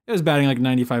 1,000. It was batting like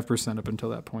 95% up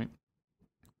until that point.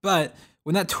 But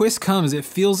when that twist comes, it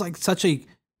feels like such a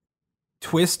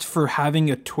twist for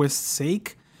having a twist's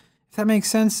sake. If that makes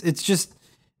sense. It's just...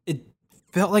 It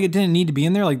felt like it didn't need to be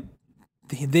in there. Like,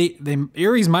 they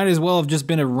Ares might as well have just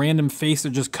been a random face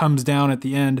that just comes down at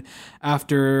the end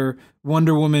after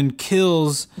Wonder Woman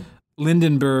kills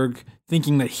Lindenberg,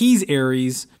 thinking that he's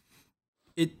Ares.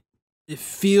 It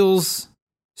feels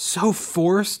so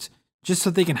forced just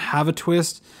so they can have a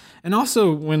twist. And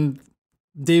also when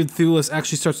David Thewlis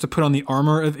actually starts to put on the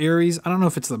armor of Ares, I don't know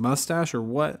if it's the mustache or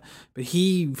what, but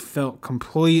he felt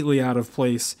completely out of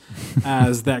place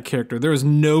as that character. There was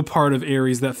no part of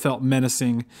Ares that felt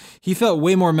menacing. He felt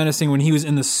way more menacing when he was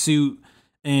in the suit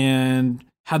and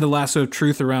had the lasso of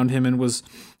truth around him and was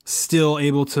still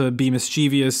able to be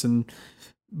mischievous and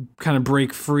kind of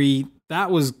break free.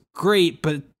 That was great,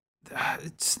 but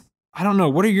I don't know.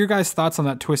 What are your guys' thoughts on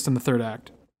that twist in the third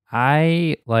act?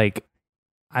 I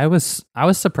was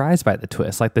surprised by the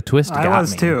twist. Like, the twist got me. I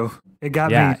was too. It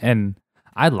got me. Yeah, and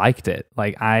I liked it.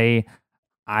 Like, I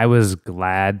was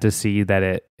glad to see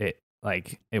that it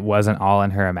wasn't all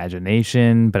in her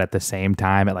imagination, but at the same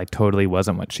time, it like totally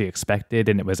wasn't what she expected,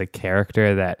 and it was a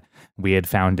character that we had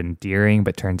found endearing,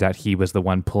 but turns out he was the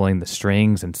one pulling the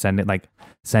strings and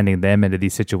sending them into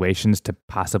these situations to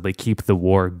possibly keep the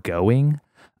war going.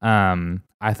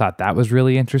 I thought that was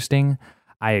really interesting.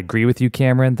 I agree with you,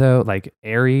 Cameron, though. Like,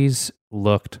 Ares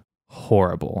looked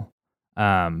horrible.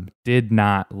 Did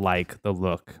not like the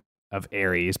look of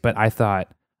Ares, but I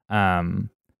thought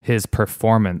his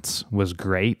performance was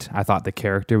great. I thought the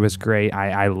character was great.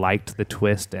 I liked the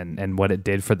twist and what it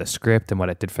did for the script and what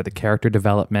it did for the character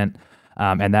development.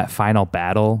 And that final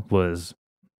battle was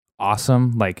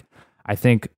awesome. Like, I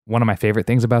think one of my favorite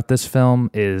things about this film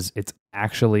is it's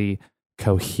actually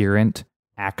coherent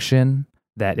action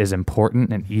that is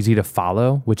important and easy to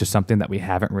follow, which is something that we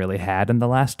haven't really had in the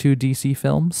last two DC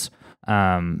films.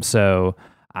 So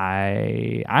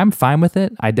I'm fine with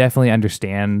it. I definitely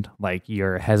understand like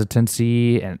your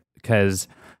hesitancy, and because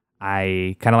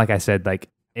I kind of, like I said, like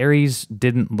Ares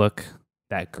didn't look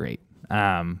that great.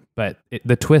 But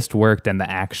the twist worked and the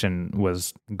action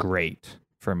was great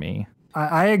for me.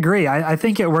 I agree. I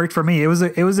think it worked for me. It was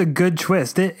a good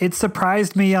twist. It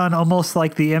surprised me on almost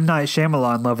like the M. Night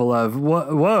Shyamalan level of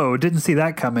whoa, didn't see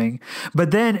that coming.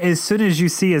 But then as soon as you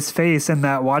see his face in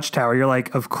that watchtower, you're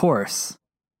like, of course.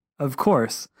 But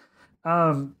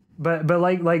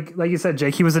like you said,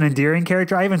 Jake, he was an endearing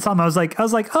character. I even saw him. I was like,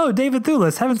 oh, David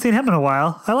Thewlis. Haven't seen him in a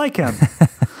while. I like him.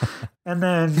 And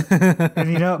then, but I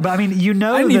mean,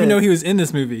 I didn't even know he was in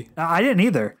this movie. I didn't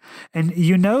either. And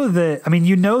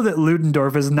that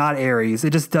Ludendorff is not Ares.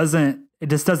 It just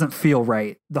doesn't feel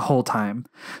right the whole time.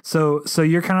 So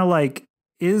you're kind of like,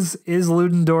 is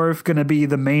Ludendorff going to be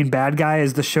the main bad guy?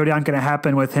 Is the showdown going to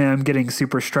happen with him getting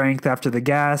super strength after the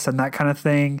gas and that kind of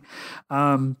thing?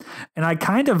 And I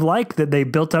kind of like that they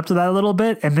built up to that a little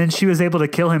bit, and then she was able to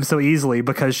kill him so easily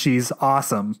because she's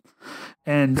awesome.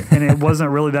 And it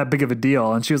wasn't really that big of a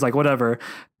deal. And she was like, whatever.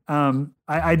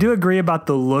 I do agree about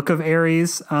the look of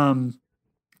Ares.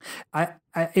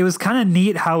 It was kind of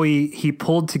neat how he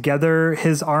pulled together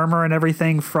his armor and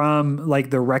everything from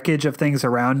like the wreckage of things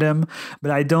around him.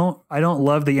 But I don't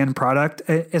love the end product,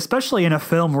 especially in a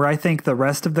film where I think the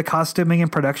rest of the costuming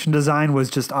and production design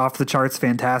was just off the charts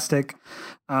fantastic.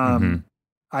 That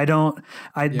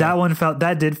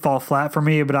did fall flat for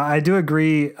me, but I do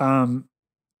agree,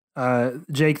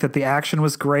 Jake, that the action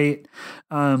was great.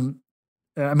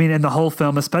 In the whole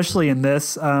film, especially in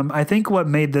this, I think what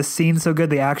made this scene so good,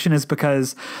 the action, is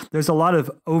because there's a lot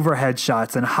of overhead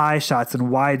shots and high shots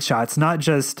and wide shots, not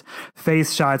just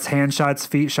face shots, hand shots,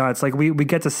 feet shots. Like we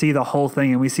get to see the whole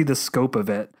thing and we see the scope of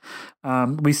it.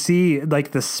 We see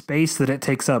like the space that it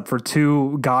takes up for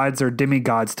two gods or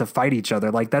demigods to fight each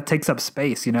other. Like that takes up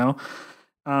space,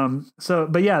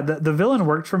 but yeah, the villain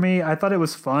worked for me. I thought it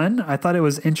was fun. I thought it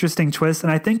was interesting twist.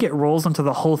 And I think it rolls into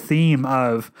the whole theme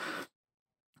of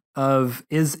of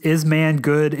is man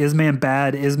good, is man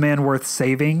bad, is man worth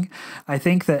saving. I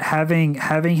think that having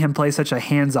him play such a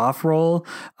hands off role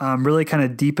really kind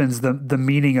of deepens the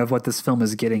meaning of what this film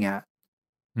is getting at.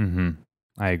 Mm-hmm.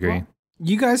 I agree. Well,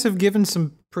 you guys have given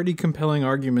some pretty compelling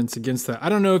arguments against that. I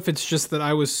don't know if it's just that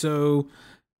I was so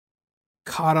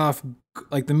caught off,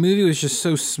 like the movie was just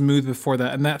so smooth before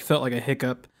that, and that felt like a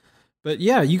hiccup. But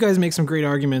yeah, you guys make some great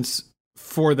arguments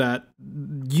for that.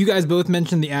 You guys both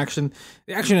mentioned the action.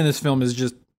 The action in this film is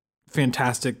just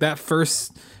fantastic. That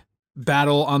first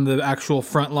battle on the actual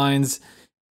front lines,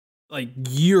 like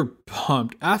you're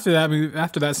pumped. After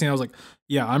that scene, I was like,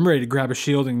 yeah, I'm ready to grab a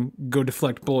shield and go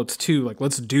deflect bullets too. Like,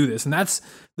 let's do this. And that's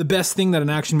the best thing that an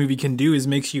action movie can do, is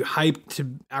makes you hyped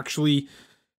to actually,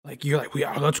 like, you're like,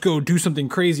 yeah, let's go do something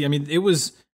crazy. I mean, it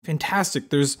was fantastic.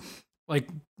 There's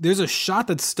a shot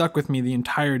that stuck with me the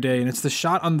entire day, and it's the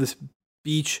shot on this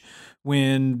beach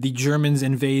when the Germans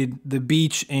invade the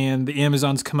beach and the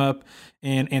Amazons come up,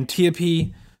 and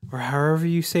Antiope, or however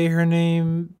you say her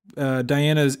name,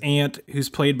 Diana's aunt, who's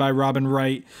played by Robin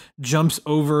Wright, jumps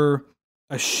over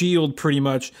a shield pretty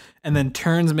much and then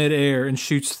turns midair and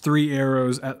shoots 3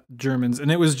 arrows at Germans. And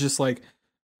it was just like,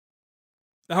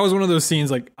 that was one of those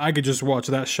scenes, like, I could just watch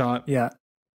that shot. Yeah.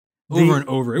 Over and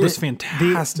over. It was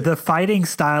fantastic. The fighting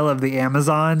style of the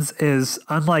Amazons is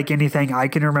unlike anything I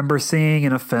can remember seeing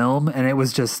in a film, and it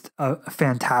was just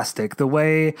fantastic. The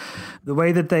way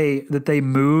that they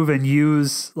move and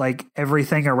use like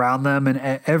everything around them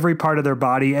and every part of their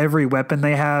body, every weapon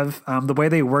they have, the way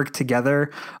they work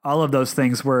together, all of those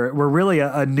things were really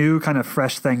a new kind of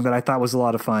fresh thing that I thought was a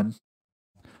lot of fun.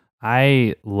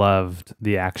 I loved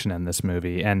the action in this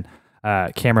movie, and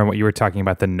Cameron, what you were talking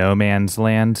about, the no man's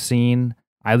land scene,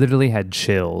 I literally had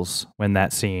chills when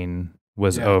that scene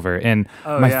was over. And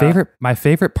my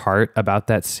favorite part about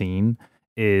that scene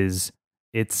is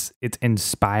it's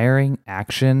inspiring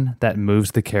action that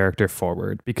moves the character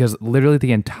forward, because literally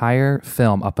the entire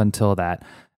film up until that,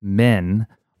 men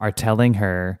are telling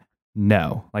her,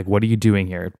 no, like, what are you doing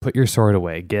here? Put your sword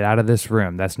away. Get out of this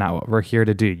room. That's not what we're here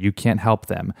to do. You can't help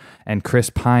them. And Chris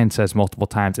Pine says multiple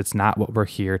times, it's not what we're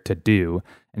here to do.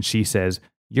 And she says,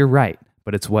 you're right,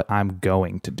 but it's what I'm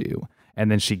going to do. And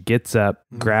then she gets up,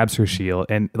 grabs her shield,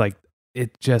 and like,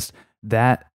 it just,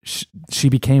 she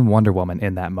became Wonder Woman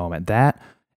in that moment. That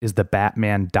is the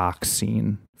Batman dock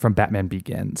scene from Batman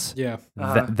Begins. Yeah.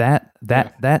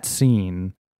 That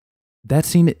scene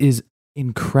is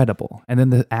incredible, and then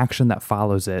the action that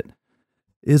follows it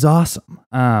is awesome.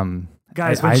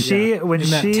 Guys, when she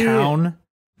town,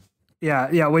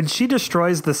 when she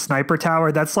destroys the sniper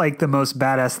tower, that's like the most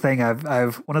badass thing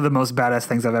I've one of the most badass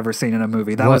things I've ever seen in a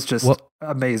movie. That was just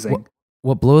amazing.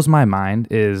 What blows my mind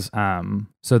is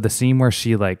so the scene where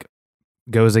she like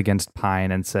goes against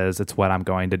Pine and says it's what I'm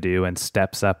going to do and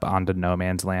steps up onto no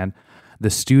man's land. The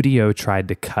studio tried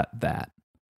to cut that.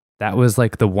 That was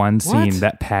like the one scene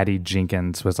that Patty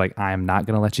Jenkins was like, I'm not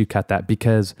going to let you cut that,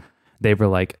 because they were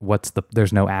like,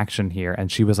 there's no action here.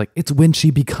 And she was like, it's when she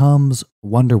becomes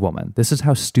Wonder Woman. This is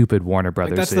how stupid Warner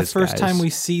Brothers is. That's the first time we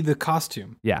see the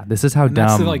costume. Yeah, this is how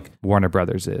dumb Warner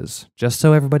Brothers is. Just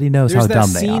so everybody knows how dumb they are.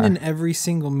 There's that scene in every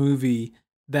single movie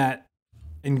that,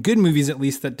 in good movies at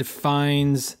least, that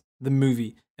defines the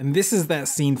movie. And this is that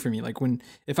scene for me. Like,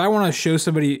 if I want to show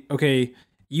somebody, okay,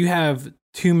 you have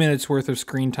 2 minutes worth of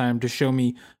screen time to show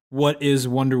me what is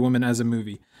Wonder Woman as a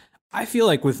movie. I feel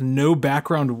like with no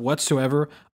background whatsoever,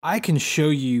 I can show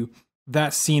you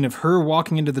that scene of her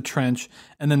walking into the trench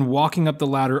and then walking up the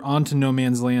ladder onto no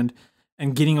man's land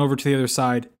and getting over to the other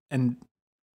side. And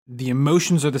the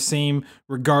emotions are the same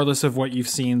regardless of what you've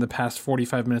seen the past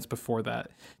 45 minutes before that.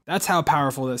 That's how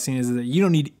powerful that scene is, that you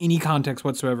don't need any context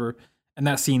whatsoever. And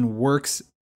that scene works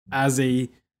as a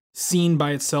scene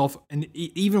by itself, and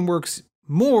it even works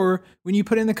more when you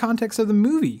put it in the context of the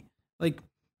movie. Like,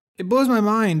 it blows my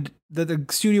mind that the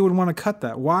studio would want to cut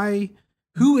that. Why?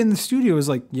 Who in the studio is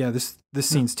like, yeah, this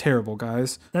scene's terrible,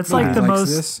 guys. That's like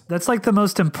that's like the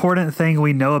most important thing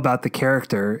we know about the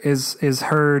character is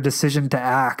her decision to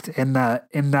act in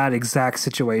that exact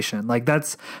situation. Like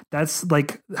that's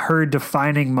like her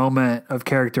defining moment of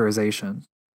characterization.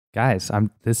 Guys,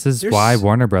 this is why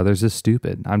Warner Brothers is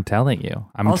stupid. I'm telling you.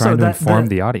 I'm trying to inform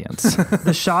the audience.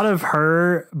 The shot of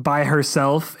her by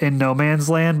herself in no man's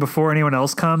land before anyone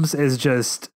else comes is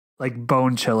just like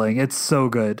bone chilling. It's so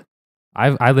good.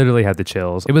 I literally had the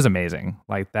chills. It was amazing.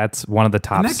 Like, that's one of the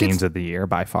top scenes of the year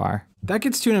by far. That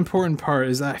gets to an important part,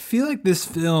 is I feel like this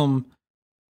film,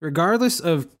 regardless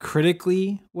of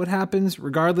critically what happens,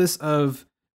 regardless of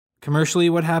commercially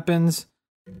what happens,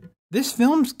 this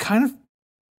film's kind of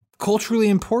culturally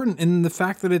important in the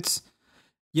fact that it's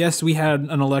yes, we had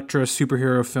an Elektra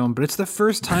superhero film, but it's the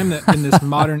first time that in this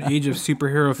modern age of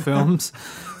superhero films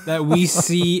that we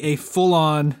see a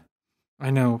full-on. I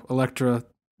know Elektra.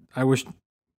 I wish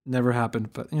never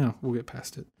happened, but we'll get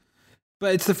past it.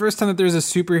 But it's the first time that there's a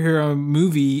superhero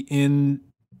movie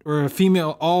or a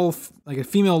female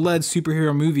led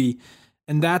superhero movie,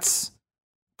 and that's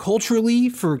culturally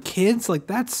for kids, like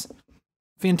that's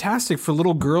fantastic for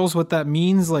little girls. What that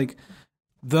means, like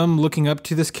them looking up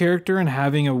to this character and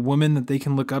having a woman that they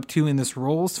can look up to in this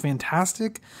role is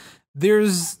fantastic.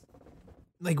 There's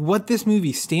like what this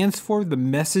movie stands for, the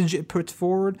message it puts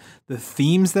forward, the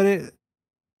themes that it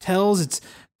tells. It's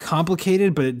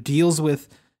complicated, but it deals with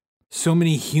so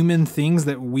many human things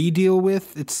that we deal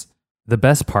with. It's the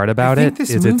best part about I it think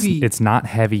is this movie- it's not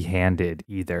heavy-handed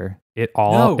either. It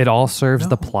all serves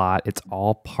the plot. It's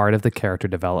all part of the character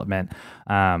development.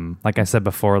 Like I said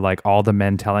before, like all the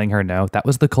men telling her no, that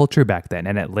was the culture back then,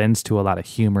 and it lends to a lot of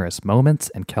humorous moments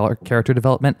and character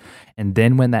development. And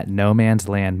then when that no man's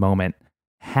land moment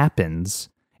happens,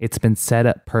 it's been set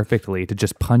up perfectly to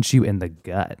just punch you in the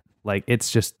gut. Like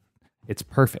it's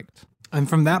perfect. And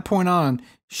from that point on,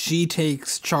 she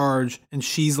takes charge and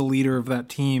she's the leader of that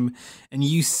team. And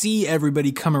you see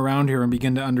everybody come around her and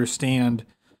begin to understand,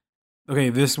 okay,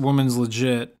 this woman's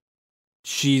legit.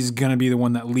 She's going to be the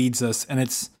one that leads us. And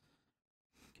it's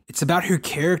about her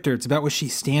character. It's about what she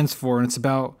stands for. And it's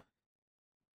about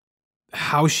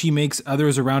how she makes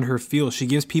others around her feel. She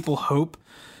gives people hope.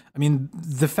 I mean,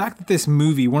 the fact that this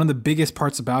movie, one of the biggest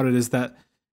parts about it is that,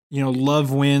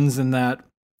 love wins, and that,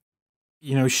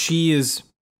 she is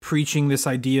preaching this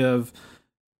idea of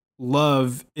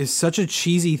love is such a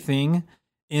cheesy thing.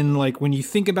 In like, when you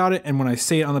think about it, and when I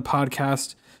say it on the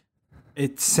podcast,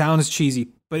 it sounds cheesy,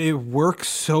 but it works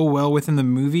so well within the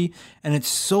movie, and it's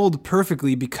sold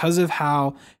perfectly because of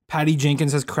how Patty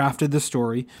Jenkins has crafted the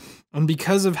story, and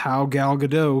because of how Gal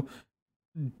Gadot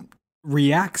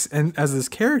reacts and as this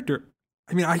character.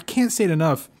 I mean, I can't say it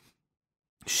enough.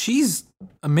 She's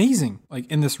amazing, like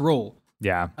in this role.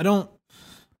 Yeah.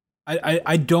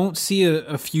 I don't see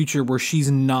a future where she's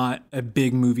not a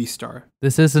big movie star.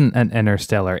 This isn't an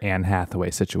Interstellar Anne Hathaway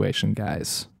situation,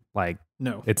 guys. Like,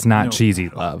 no, it's not cheesy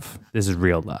love. This is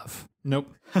real love.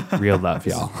 Nope. Real love,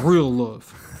 y'all. Real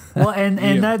love. Well, and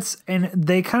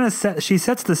they kind of she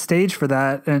sets the stage for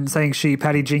that, and saying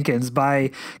Patty Jenkins,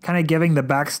 by kind of giving the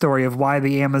backstory of why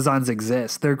the Amazons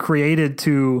exist. They're created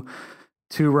to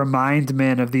remind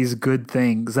men of these good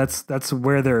things. That's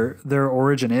where their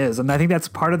origin is, and I think that's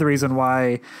part of the reason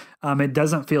why it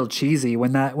doesn't feel cheesy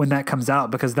when that comes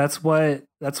out, because that's what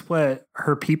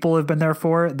her people have been there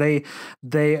for.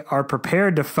 They are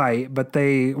prepared to fight, but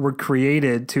they were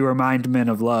created to remind men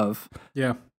of love.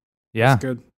 Yeah. That's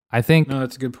good. I think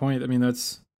that's a good point. I mean,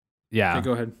 that's yeah. Okay,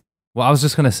 go ahead. Well, I was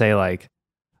just gonna say, like,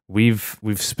 we've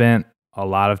spent a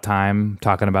lot of time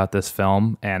talking about this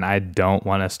film, and I don't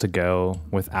want us to go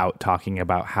without talking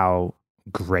about how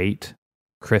great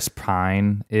Chris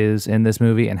Pine is in this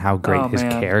movie and how great his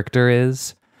character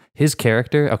is. His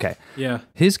character, okay. Yeah.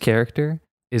 His character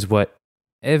is what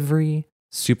every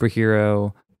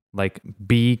superhero, like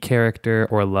B character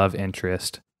or love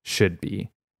interest, should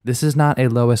be. This is not a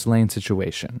Lois Lane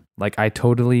situation. Like, I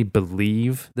totally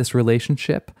believe this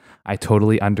relationship. I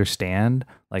totally understand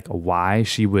like why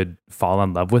she would fall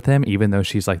in love with him, even though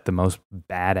she's like the most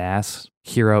badass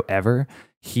hero ever.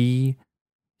 He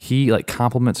like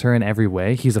compliments her in every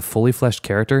way. He's a fully fleshed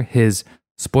character. His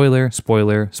spoiler,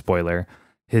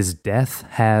 his death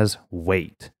has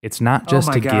weight. It's not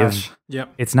just give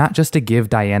It's not just to give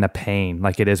Diana pain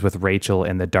like it is with Rachel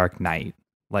in The Dark Knight.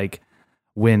 Like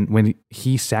when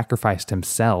he sacrificed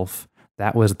himself,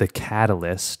 that was the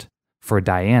catalyst for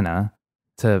Diana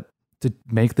to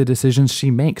make the decisions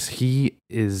she makes. He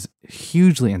is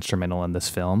hugely instrumental in this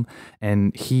film,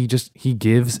 and he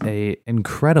gives a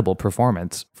incredible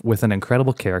performance with an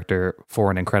incredible character for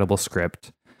an incredible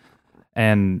script.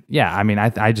 And yeah, I mean,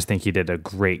 I just think he did a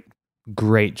great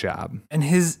job. And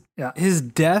his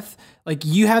death, like,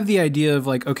 you have the idea of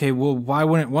like, okay, well, why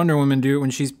wouldn't Wonder Woman do it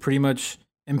when she's pretty much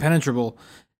impenetrable?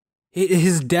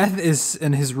 His death is,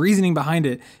 and his reasoning behind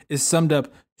it is summed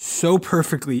up so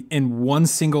perfectly in one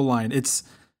single line. It's,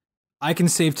 I can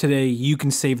save today, you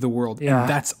can save the world. Yeah. And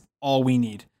that's all we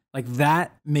need. Like,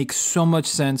 that makes so much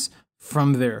sense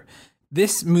from there.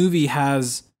 This movie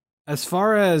has, as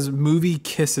far as movie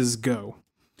kisses go,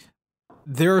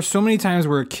 there are so many times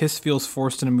where a kiss feels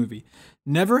forced in a movie.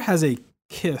 Never has a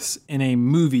kiss in a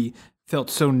movie felt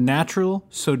so natural,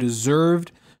 so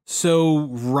deserved, so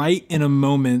right in a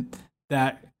moment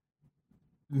that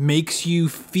makes you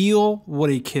feel what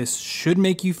a kiss should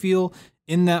make you feel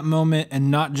in that moment,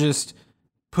 and not just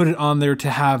put it on there to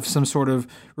have some sort of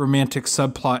romantic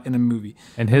subplot in a movie.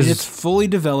 And I mean, it's fully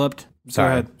developed. Go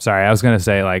ahead. Sorry, I was going to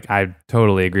say, like, I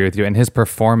totally agree with you. And his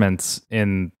performance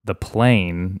in the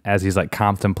plane as he's like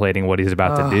contemplating what he's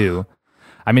about to do.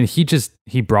 I mean,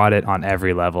 he brought it on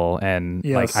every level. And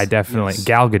like, I definitely,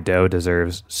 Gal Gadot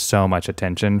deserves so much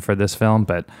attention for this film,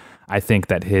 but I think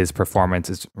that his performance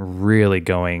is really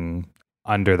going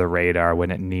under the radar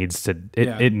when it needs to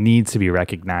it needs to be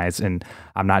recognized. And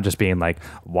I'm not just being like,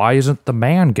 why isn't the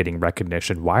man getting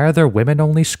recognition? Why are there women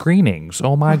only screenings?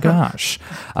 Oh my gosh.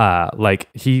 Like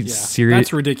seriously,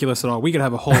 that's ridiculous at all. We could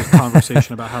have a whole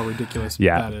conversation about how ridiculous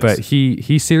that is. But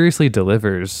he seriously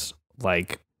delivers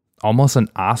like almost an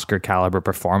Oscar caliber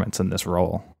performance in this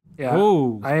role. Yeah.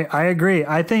 I agree.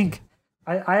 I think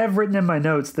I have written in my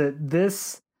notes that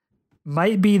this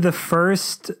might be the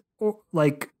first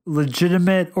like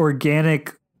legitimate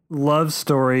organic love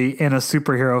story in a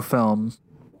superhero film,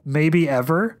 maybe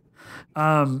ever.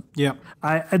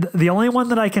 The only one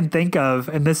that I can think of,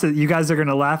 and this is, you guys are going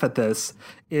to laugh at this,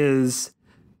 is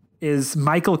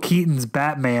Michael Keaton's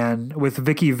Batman with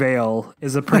Vicky Vale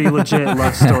is a pretty legit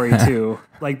love story too.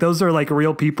 Like those are like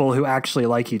real people who actually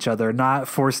like each other, not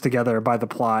forced together by the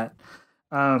plot.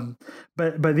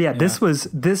 This was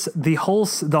the whole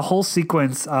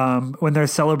sequence when they're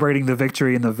celebrating the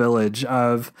victory in the village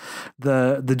of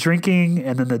the drinking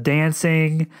and then the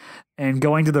dancing and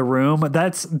going to the room.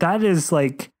 That is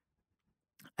like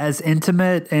as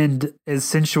intimate and as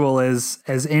sensual as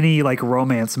any like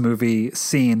romance movie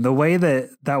scene. The way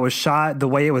that was shot, the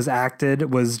way it was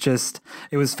acted was just,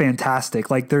 it was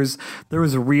fantastic. Like there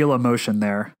was real emotion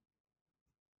there.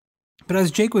 But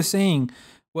as Jake was saying,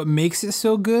 what makes it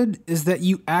so good is that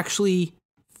you actually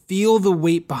feel the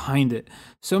weight behind it.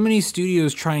 So many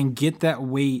studios try and get that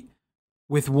weight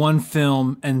with one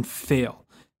film and fail.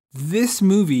 This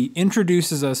movie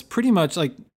introduces us pretty much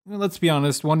like, let's be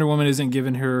honest, Wonder Woman isn't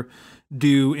given her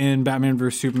due in Batman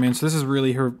vs. Superman, so this is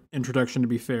really her introduction, to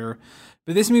be fair.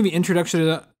 But this movie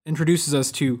introduces us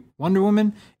to Wonder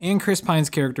Woman and Chris Pine's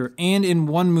character, and in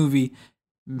one movie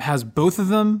has both of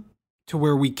them to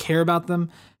where we care about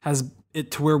them, has it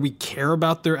to where we care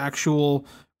about their actual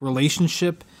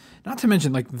relationship. Not to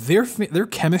mention, like their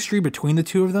chemistry between the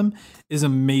two of them is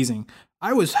amazing.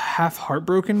 I was half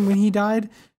heartbroken when he died,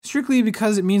 strictly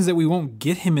because it means that we won't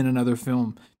get him in another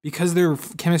film, because their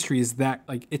chemistry is that,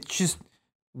 like, it just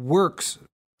works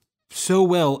so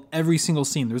well every single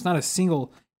scene. There's not a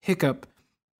single hiccup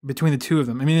between the two of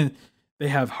them. I mean, they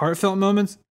have heartfelt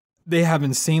moments. They have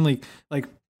insanely, like,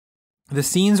 the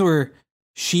scenes where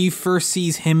she first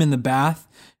sees him in the bath,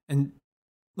 and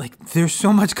like there's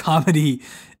so much comedy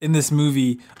in this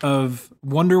movie of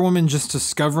Wonder Woman just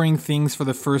discovering things for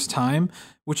the first time,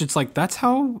 which it's like that's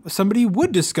how somebody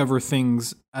would discover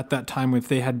things at that time if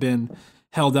they had been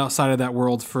held outside of that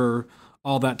world for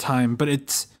all that time. But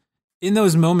it's in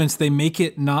those moments they make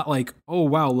it not like, oh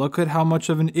wow, look at how much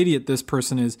of an idiot this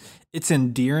person is. It's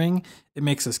endearing. It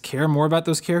makes us care more about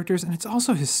those characters, and it's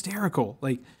also hysterical.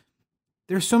 Like,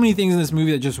 there's so many things in this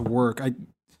movie that just work. I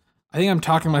think I'm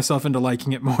talking myself into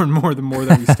liking it more and more the more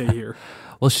that we stay here.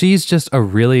 Well, she's just a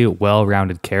really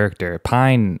well-rounded character.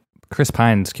 Chris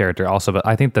Pine's character also, but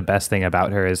I think the best thing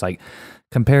about her is like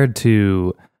compared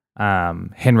to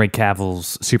Henry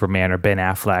Cavill's Superman or Ben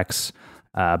Affleck's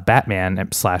Batman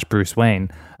 / Bruce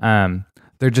Wayne,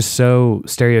 they're just so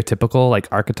stereotypical, like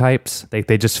archetypes.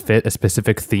 They just fit a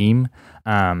specific theme.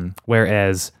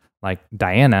 Whereas like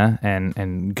Diana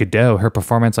and Godot, her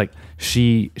performance, like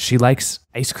she likes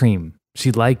ice cream.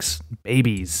 She likes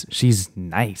babies. She's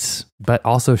nice, but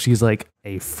also she's like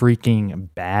a freaking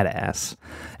badass.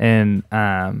 And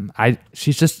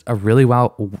she's just a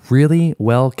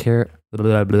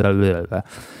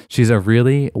she's a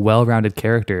really well-rounded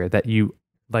character that you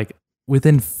like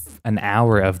within an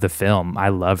hour of the film. I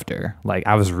loved her. Like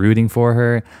I was rooting for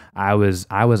her. I was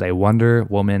a Wonder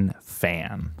Woman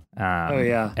fan.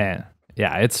 And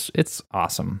yeah, it's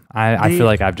awesome. I feel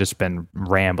like I've just been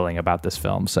rambling about this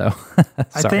film. So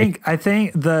I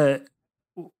think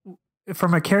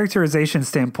from a characterization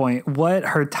standpoint, what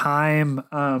her time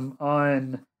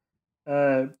on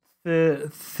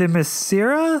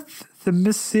Themyscira,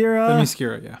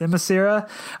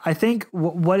 I think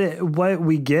what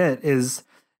we get is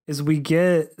we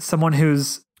get someone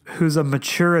who's a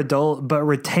mature adult but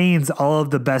retains all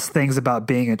of the best things about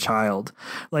being a child,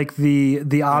 like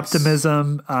the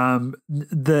optimism,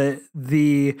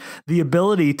 the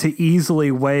ability to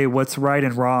easily weigh what's right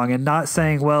and wrong, and not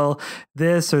saying, well,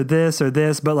 this or this or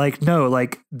this, but like, no,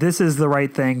 like this is the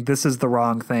right thing, this is the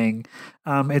wrong thing.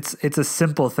 It's a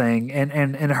simple thing,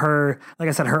 and her, like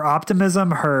I said, her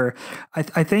optimism,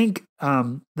 I think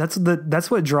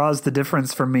that's what draws the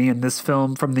difference for me in this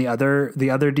film from the other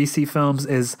DC films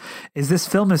is this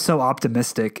film is so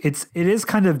optimistic. It is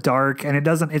kind of dark, and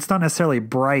it's not necessarily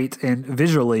bright and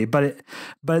visually, but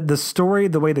the story,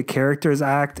 the way the characters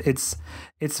act, it's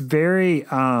very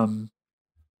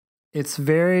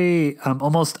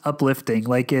almost uplifting.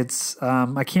 Like it's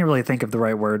I can't really think of the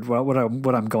right word,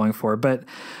 what I'm going for, but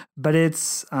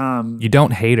it's you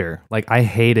don't hate her. Like I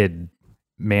hated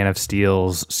Man of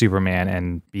Steel's Superman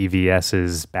and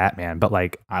BVS's Batman, but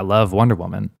like I love Wonder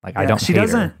Woman. Like I don't hate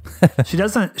her. she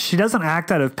doesn't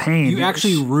act out of pain. You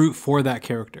actually root for that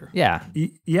character. Yeah.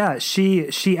 Yeah,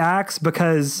 she acts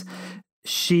because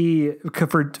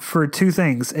for two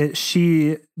things.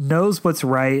 She knows what's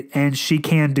right and she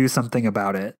can do something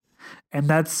about it. And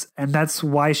that's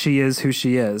why she is who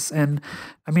she is. And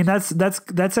I mean that's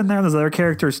in there. There's other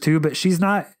characters too, but she's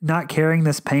not carrying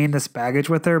this pain, this baggage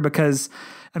with her, because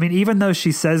I mean, even though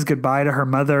she says goodbye to her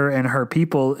mother and her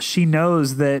people, she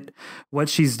knows that what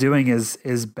she's doing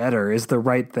is better, is the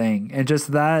right thing. And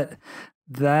just that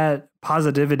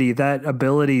positivity, that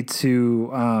ability to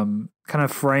kind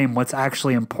of frame what's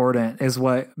actually important is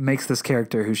what makes this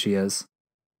character who she is.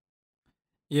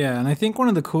 Yeah, and I think one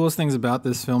of the coolest things about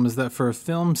this film is that for a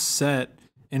film set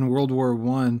in World War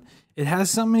I, it has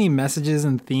so many messages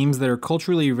and themes that are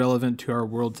culturally relevant to our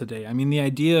world today. I mean, the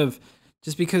idea of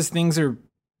just because things are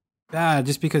bad,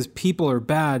 just because people are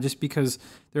bad, just because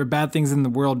there are bad things in the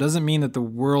world doesn't mean that the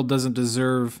world doesn't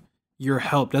deserve your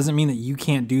help, doesn't mean that you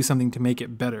can't do something to make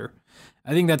it better.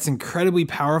 I think that's incredibly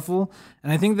powerful,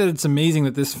 and I think that it's amazing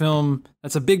that this film,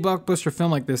 that's a big blockbuster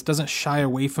film like this, doesn't shy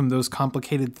away from those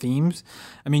complicated themes.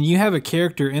 I mean, you have a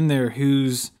character in there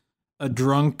who's a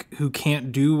drunk who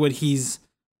can't do what he's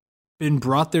been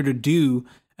brought there to do,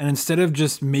 and instead of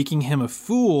just making him a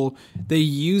fool, they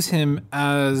use him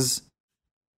as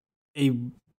a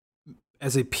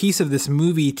piece of this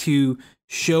movie to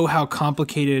show how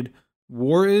complicated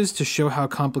war is, to show how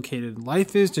complicated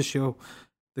life is, to show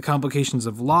the complications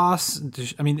of loss.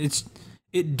 I mean,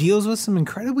 it deals with some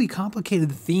incredibly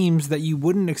complicated themes that you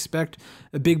wouldn't expect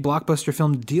a big blockbuster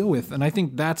film to deal with. And I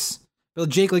think well,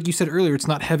 Jake, like you said earlier, it's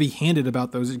not heavy-handed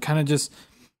about those. It kind of just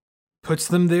puts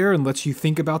them there and lets you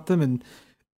think about them and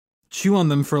chew on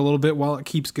them for a little bit while it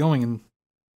keeps going. And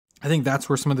I think that's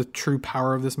where some of the true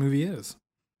power of this movie is.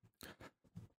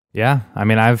 Yeah, I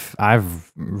mean,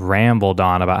 I've rambled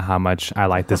on about how much I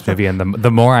like this movie, and the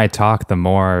more I talk, the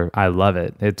more I love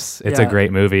it. It's a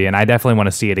great movie, and I definitely want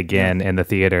to see it again in the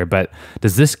theater. But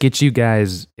does this get you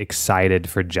guys excited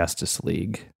for Justice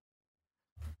League?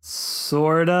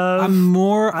 Sort of. I'm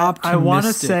more optimistic. I want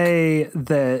to say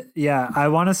that. Yeah, I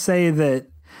want to say that.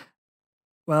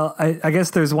 Well, I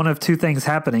guess there's one of two things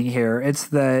happening here. It's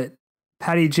that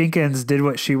Patty Jenkins did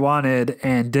what she wanted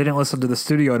and didn't listen to the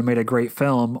studio and made a great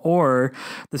film, or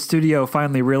the studio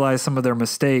finally realized some of their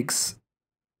mistakes,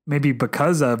 maybe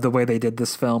because of the way they did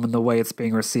this film and the way it's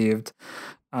being received,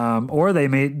 or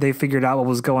they figured out what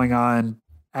was going on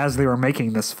as they were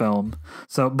making this film.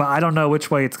 So, but I don't know which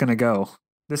way it's going to go.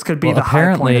 This could be the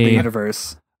high point of the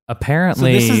universe.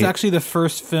 Apparently, so this is actually the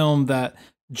first film that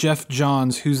Jeff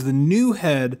Johns, who's the new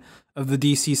head of the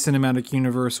DC Cinematic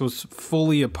Universe, was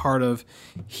fully a part of.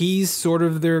 He's sort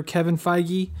of their Kevin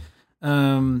Feige.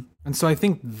 And so I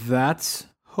think that's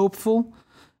hopeful.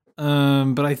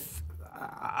 But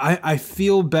I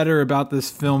feel better about this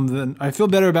film I feel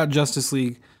better about Justice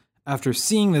League after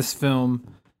seeing this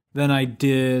film than I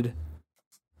did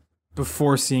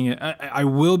before seeing it. I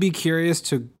will be curious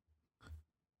to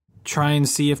try and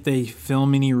see if they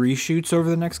film any reshoots over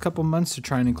the next couple months to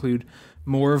try and include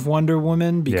more of Wonder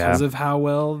Woman because of how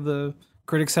well the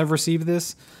critics have received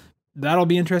this. That'll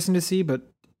be interesting to see, but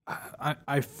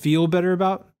I feel better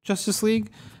about Justice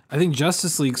League. I think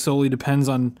Justice League solely depends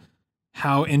on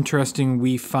how interesting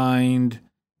we find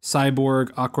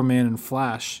Cyborg, Aquaman, and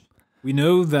Flash. We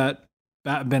know that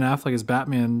Ben Affleck as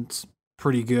Batman's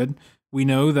pretty good. We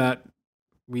know that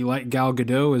we like Gal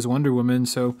Gadot as Wonder Woman,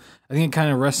 so I think it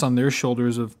kind of rests on their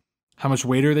shoulders of how much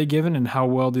weight are they given and how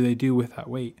well do they do with that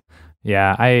weight.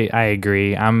 Yeah, I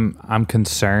agree. I'm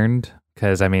concerned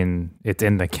because I mean it's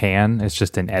in the can. It's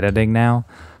just in editing now.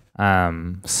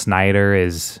 Snyder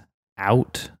is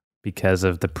out because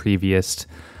of the previous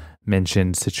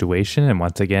mentioned situation, and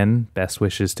once again, best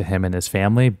wishes to him and his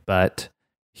family. But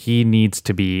he needs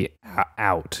to be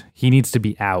out. He needs to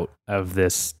be out of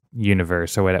this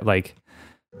universe or whatever. Like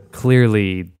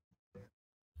clearly,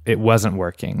 it wasn't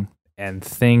working, and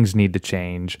things need to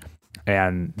change.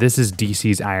 And this is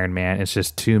DC's Iron Man. It's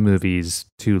just 2 movies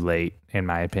too late. in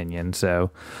my opinion.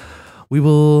 So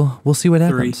we'll see what 3.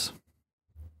 happens.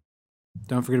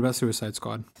 Don't forget about Suicide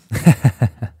Squad.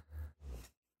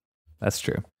 That's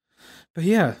true. But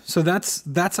yeah, so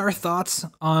that's our thoughts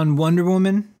on Wonder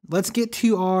Woman. Let's get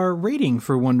to our rating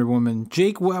for Wonder Woman.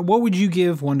 Jake, what would you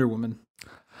give Wonder Woman?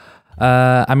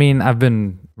 I mean, I've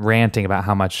been ranting about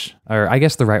how much, or I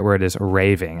guess the right word is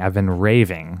raving. I've been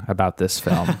raving about this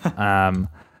film.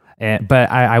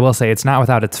 But I will say it's not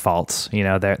without its faults. You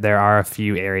know, there are a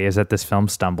few areas that this film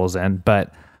stumbles in,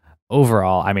 but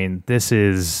overall, I mean, this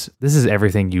is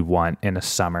everything you want in a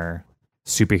summer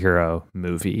superhero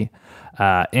movie.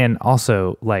 And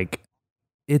also, like,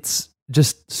 it's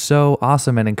just so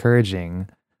awesome and encouraging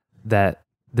that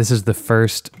this is the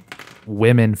first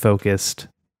women-focused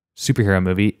superhero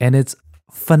movie, and it's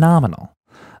phenomenal.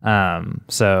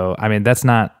 So, I mean, that's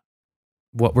not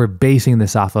what we're basing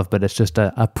this off of, but it's just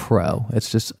a pro.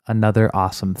 It's just another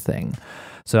awesome thing.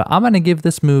 So I'm going to give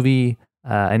this movie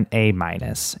an A-.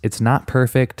 It's not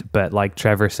perfect, but like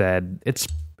Trevor said, it's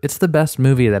the best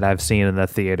movie that I've seen in the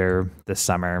theater this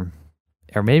summer,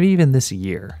 or maybe even this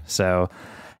year. So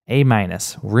A-.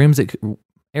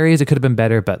 Areas it could have been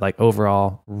better, but like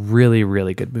overall, really,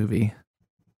 really good movie.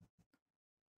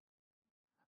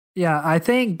 Yeah, I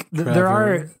think there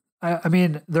are. I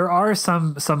mean, there are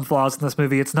some flaws in this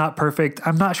movie. It's not perfect.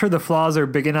 I'm not sure the flaws are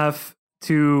big enough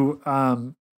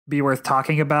to be worth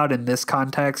talking about in this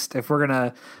context. If we're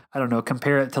gonna, I don't know,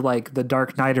 compare it to like The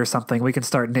Dark Knight or something, we can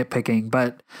start nitpicking.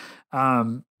 But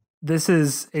this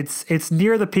is it's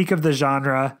near the peak of the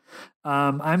genre.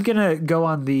 I'm gonna go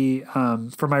on the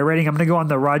for my rating. I'm gonna go on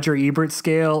the Roger Ebert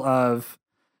scale of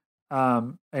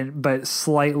but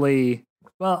slightly.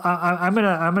 Well, I'm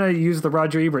gonna use the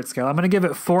Roger Ebert scale. I'm gonna give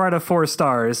it 4 out of 4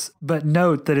 stars, but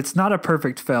note that it's not a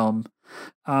perfect film.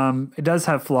 It does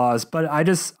have flaws, but I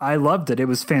loved it. It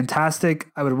was fantastic.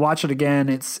 I would watch it again.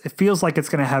 It feels like it's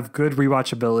gonna have good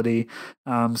rewatchability.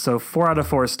 So 4 out of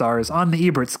 4 stars on the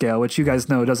Ebert scale, which you guys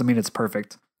know doesn't mean it's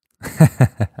perfect.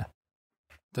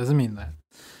 Doesn't mean that.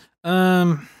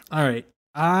 All right.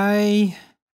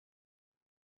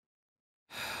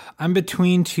 I'm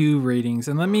between 2 ratings,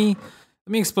 and let me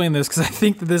explain this, because I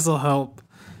think that this will help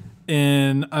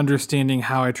in understanding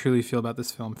how I truly feel about this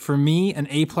film. For me, an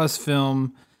A+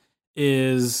 film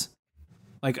is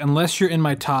like, unless you're in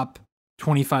my top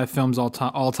 25 films all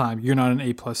time, you're not an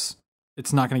A+.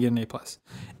 It's not going to get an A+.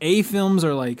 A films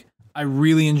are like, I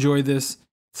really enjoyed this.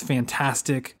 It's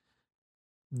fantastic.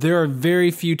 There are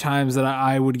very few times that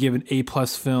I would give an A+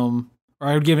 film, or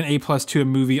I would give an A+ to a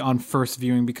movie on first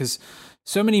viewing, because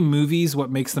so many movies,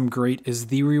 what makes them great is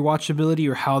the rewatchability,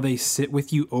 or how they sit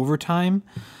with you over time.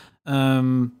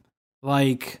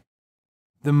 Like,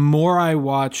 the more I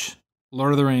watch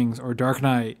Lord of the Rings or Dark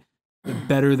Knight, the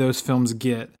better those films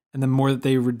get, and the more that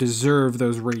they deserve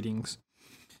those ratings.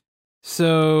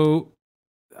 So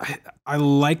I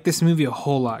like this movie a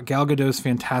whole lot. Gal Gadot's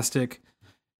fantastic.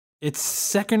 It's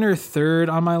second or third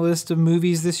on my list of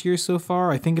movies this year so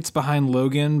far. I think it's behind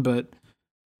Logan, but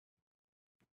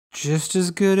just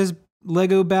as good as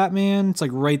Lego Batman. It's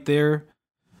like right there.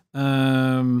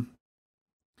 I'm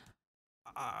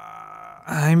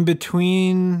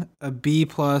between a B+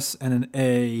 and an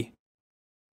A.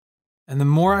 And the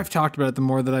more I've talked about it, the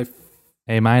more that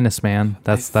A-, man.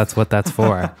 That's what that's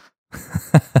for.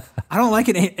 I don't like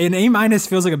it. An A-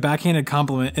 feels like a backhanded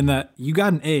compliment in that you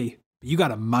got an A, but you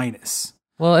got a minus.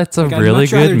 Well, it's a Like, really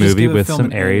good movie with film some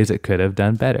an areas it could have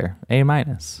done better. A-.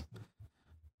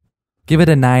 Give it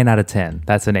a 9 out of 10.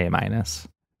 That's an A-.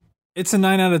 It's a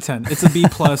 9 out of 10. It's a B+.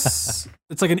 It's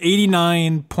like an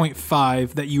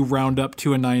 89.5 that you round up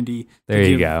to a 90. There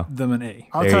you go. Them an A.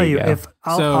 I'll tell you,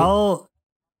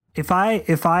 if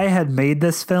I had made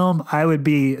this film, I would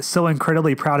be so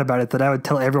incredibly proud about it that I would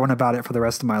tell everyone about it for the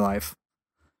rest of my life.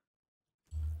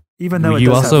 Even though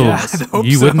you also flaws.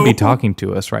 wouldn't be talking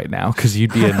to us right now, because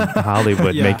you'd be in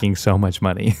Hollywood making so much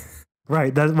money.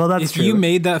 Right. That's if true. you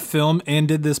made that film and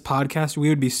did this podcast, we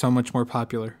would be so much more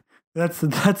popular. That's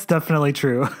definitely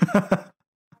true.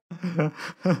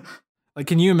 Like,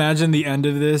 can you imagine the end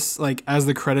of this? Like, as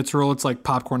the credits roll, it's like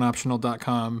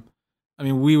popcornoptional.com. I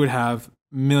mean, we would have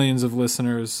millions of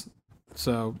listeners.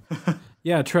 So,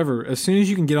 yeah, Trevor, as soon as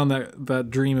you can get on that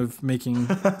dream of making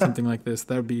something like this,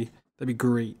 that'd be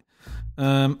great.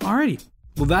 Alrighty.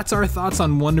 Well, that's our thoughts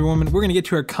on Wonder Woman. We're going to get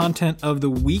to our content of the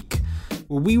week,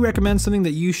 where we recommend something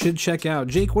that you should check out.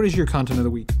 Jake, what is your content of the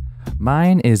week?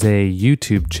 Mine is a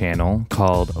YouTube channel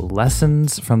called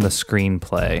Lessons from the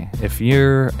Screenplay. If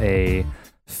you're a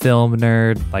film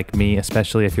nerd like me,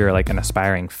 especially if you're like an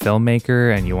aspiring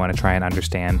filmmaker and you want to try and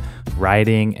understand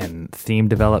writing and theme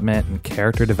development and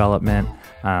character development,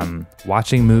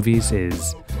 watching movies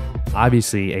is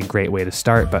obviously a great way to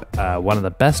start, but one of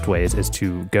the best ways is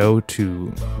to go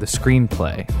to the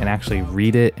screenplay and actually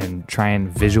read it and try and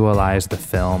visualize the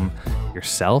film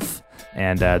yourself.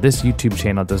 And this YouTube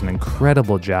channel does an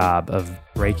incredible job of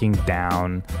breaking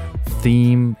down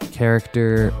theme,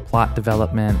 character, plot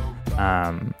development,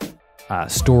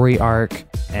 story arc,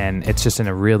 and it's just in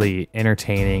a really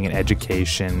entertaining and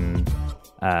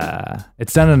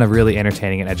it's done in a really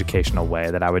entertaining and educational way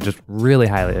that I would just really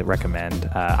highly recommend.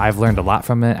 I've learned a lot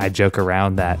from it. I joke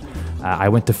around that I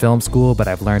went to film school, but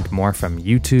I've learned more from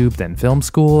YouTube than film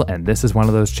school, and this is one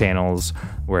of those channels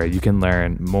where you can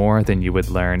learn more than you would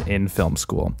learn in film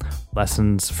school.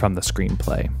 Lessons from the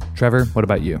screenplay. Trevor, what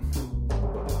about you?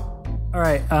 All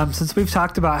right. Since we've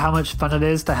talked about how much fun it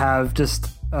is to have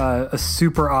just a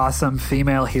super awesome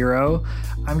female hero,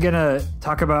 I'm going to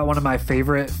talk about one of my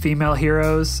favorite female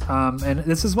heroes. And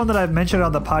this is one that I've mentioned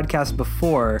on the podcast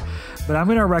before, but I'm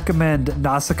going to recommend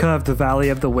Nausicaa of the Valley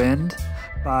of the Wind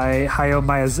by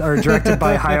directed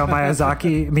by Hayao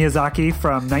Miyazaki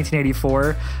from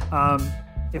 1984.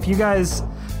 If you guys,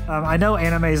 I know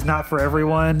anime is not for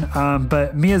everyone,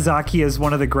 but Miyazaki is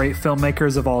one of the great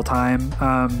filmmakers of all time.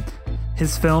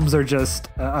 His films are just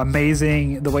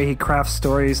amazing, the way he crafts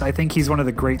stories. I think he's one of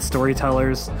the great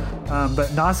storytellers.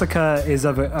 But Nausicaa is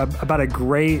about a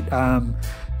great kind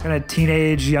of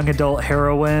teenage young adult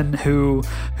heroine who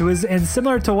is and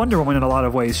similar to Wonder Woman in a lot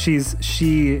of ways.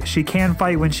 She can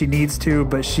fight when she needs to,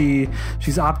 but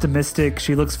she's optimistic.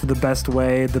 She looks for the best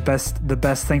way, the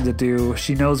best thing to do.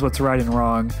 She knows what's right and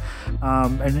wrong,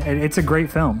 and it's a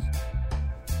great film.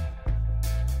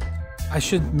 I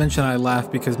should mention I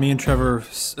laugh because me and Trevor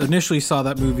initially saw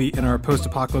that movie in our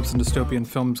post-apocalypse and dystopian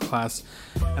films class,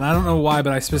 and I don't know why,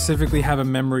 but I specifically have a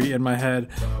memory in my head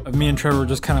of me and Trevor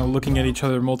just kind of looking at each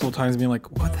other multiple times being like,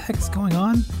 what the heck is going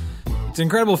on? It's an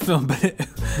incredible film, but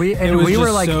we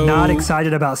were like not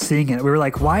excited about seeing it. We were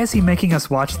like, why is he making us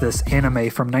watch this anime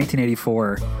from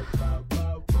 1984?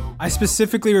 I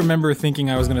specifically remember thinking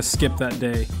I was going to skip that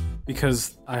day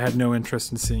because I had no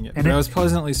interest in seeing it. But I was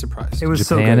pleasantly surprised. It was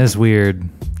Japan is weird.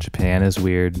 Japan is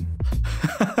weird.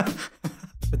 But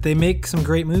they make some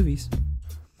great movies.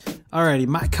 Alrighty,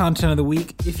 my content of the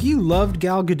week. If you loved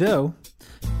Gal Gadot,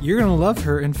 you're going to love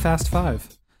her in Fast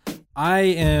 5. I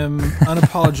am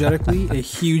unapologetically a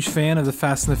huge fan of the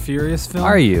Fast and the Furious film.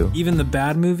 Are you? Even the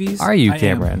bad movies. Are you,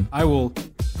 Cameron? I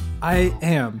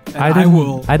am. And I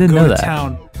didn't know that.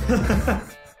 Town.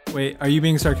 Wait, are you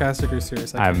being sarcastic or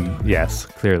serious? Yes,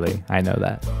 clearly. I know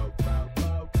that.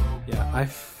 Yeah,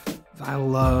 I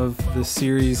love this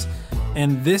series.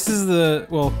 And this is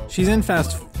she's in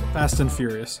Fast and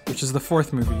Furious, which is the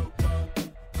 4th movie.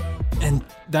 And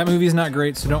that movie is not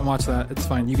great, so don't watch that. It's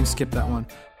fine. You can skip that one.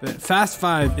 But Fast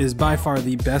 5 is by far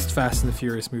the best Fast and the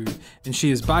Furious movie. And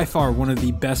she is by far one of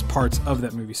the best parts of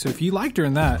that movie. So if you liked her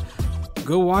in that,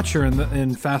 go watch her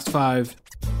in Fast 5.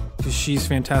 Because she's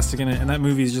fantastic in it, and that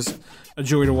movie is just a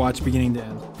joy to watch beginning to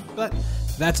end. But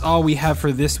that's all we have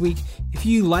for this week. If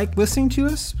you like listening to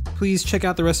us, please check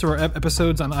out the rest of our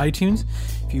episodes on iTunes.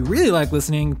 If you really like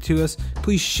listening to us,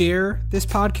 please share this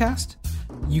podcast.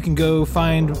 You can go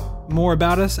find more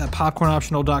about us at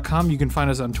popcornoptional.com. You can find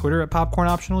us on Twitter at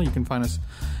popcornoptional. You can find us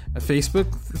at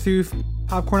Facebook through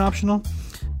Popcorn Optional.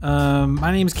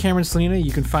 My name is Cameron Salina.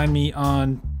 You can find me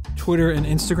on Twitter and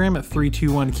Instagram at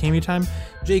 321KamiTime.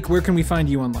 Jake, where can we find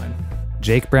you online?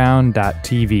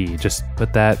 JakeBrown.tv. Just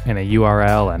put that in a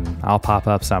URL and I'll pop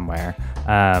up somewhere.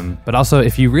 But also,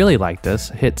 if you really liked us,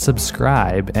 hit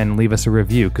subscribe and leave us a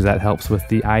review because that helps with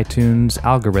the iTunes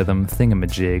algorithm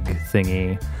thingamajig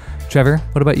thingy. Trevor,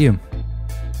 what about you?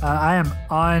 I am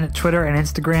on Twitter and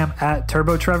Instagram at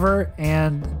TurboTrevor,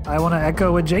 and I want to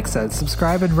echo what Jake said.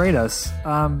 Subscribe and rate us,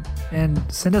 and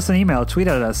send us an email, tweet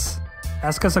at us.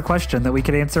 Ask us a question that we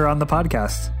could answer on the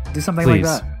podcast. Do something like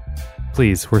that.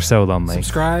 Please, we're so lonely.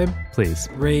 Subscribe. Please.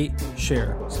 Rate,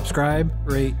 share. Subscribe,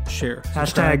 rate, share.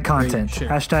 Hashtag content.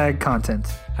 Hashtag content.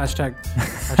 Hashtag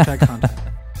content.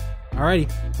 Alrighty.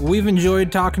 Well, we've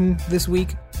enjoyed talking this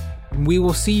week, and we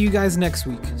will see you guys next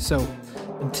week. So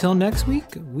until next week,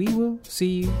 we will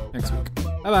see you next week.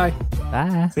 Bye-bye.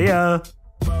 Bye. See ya.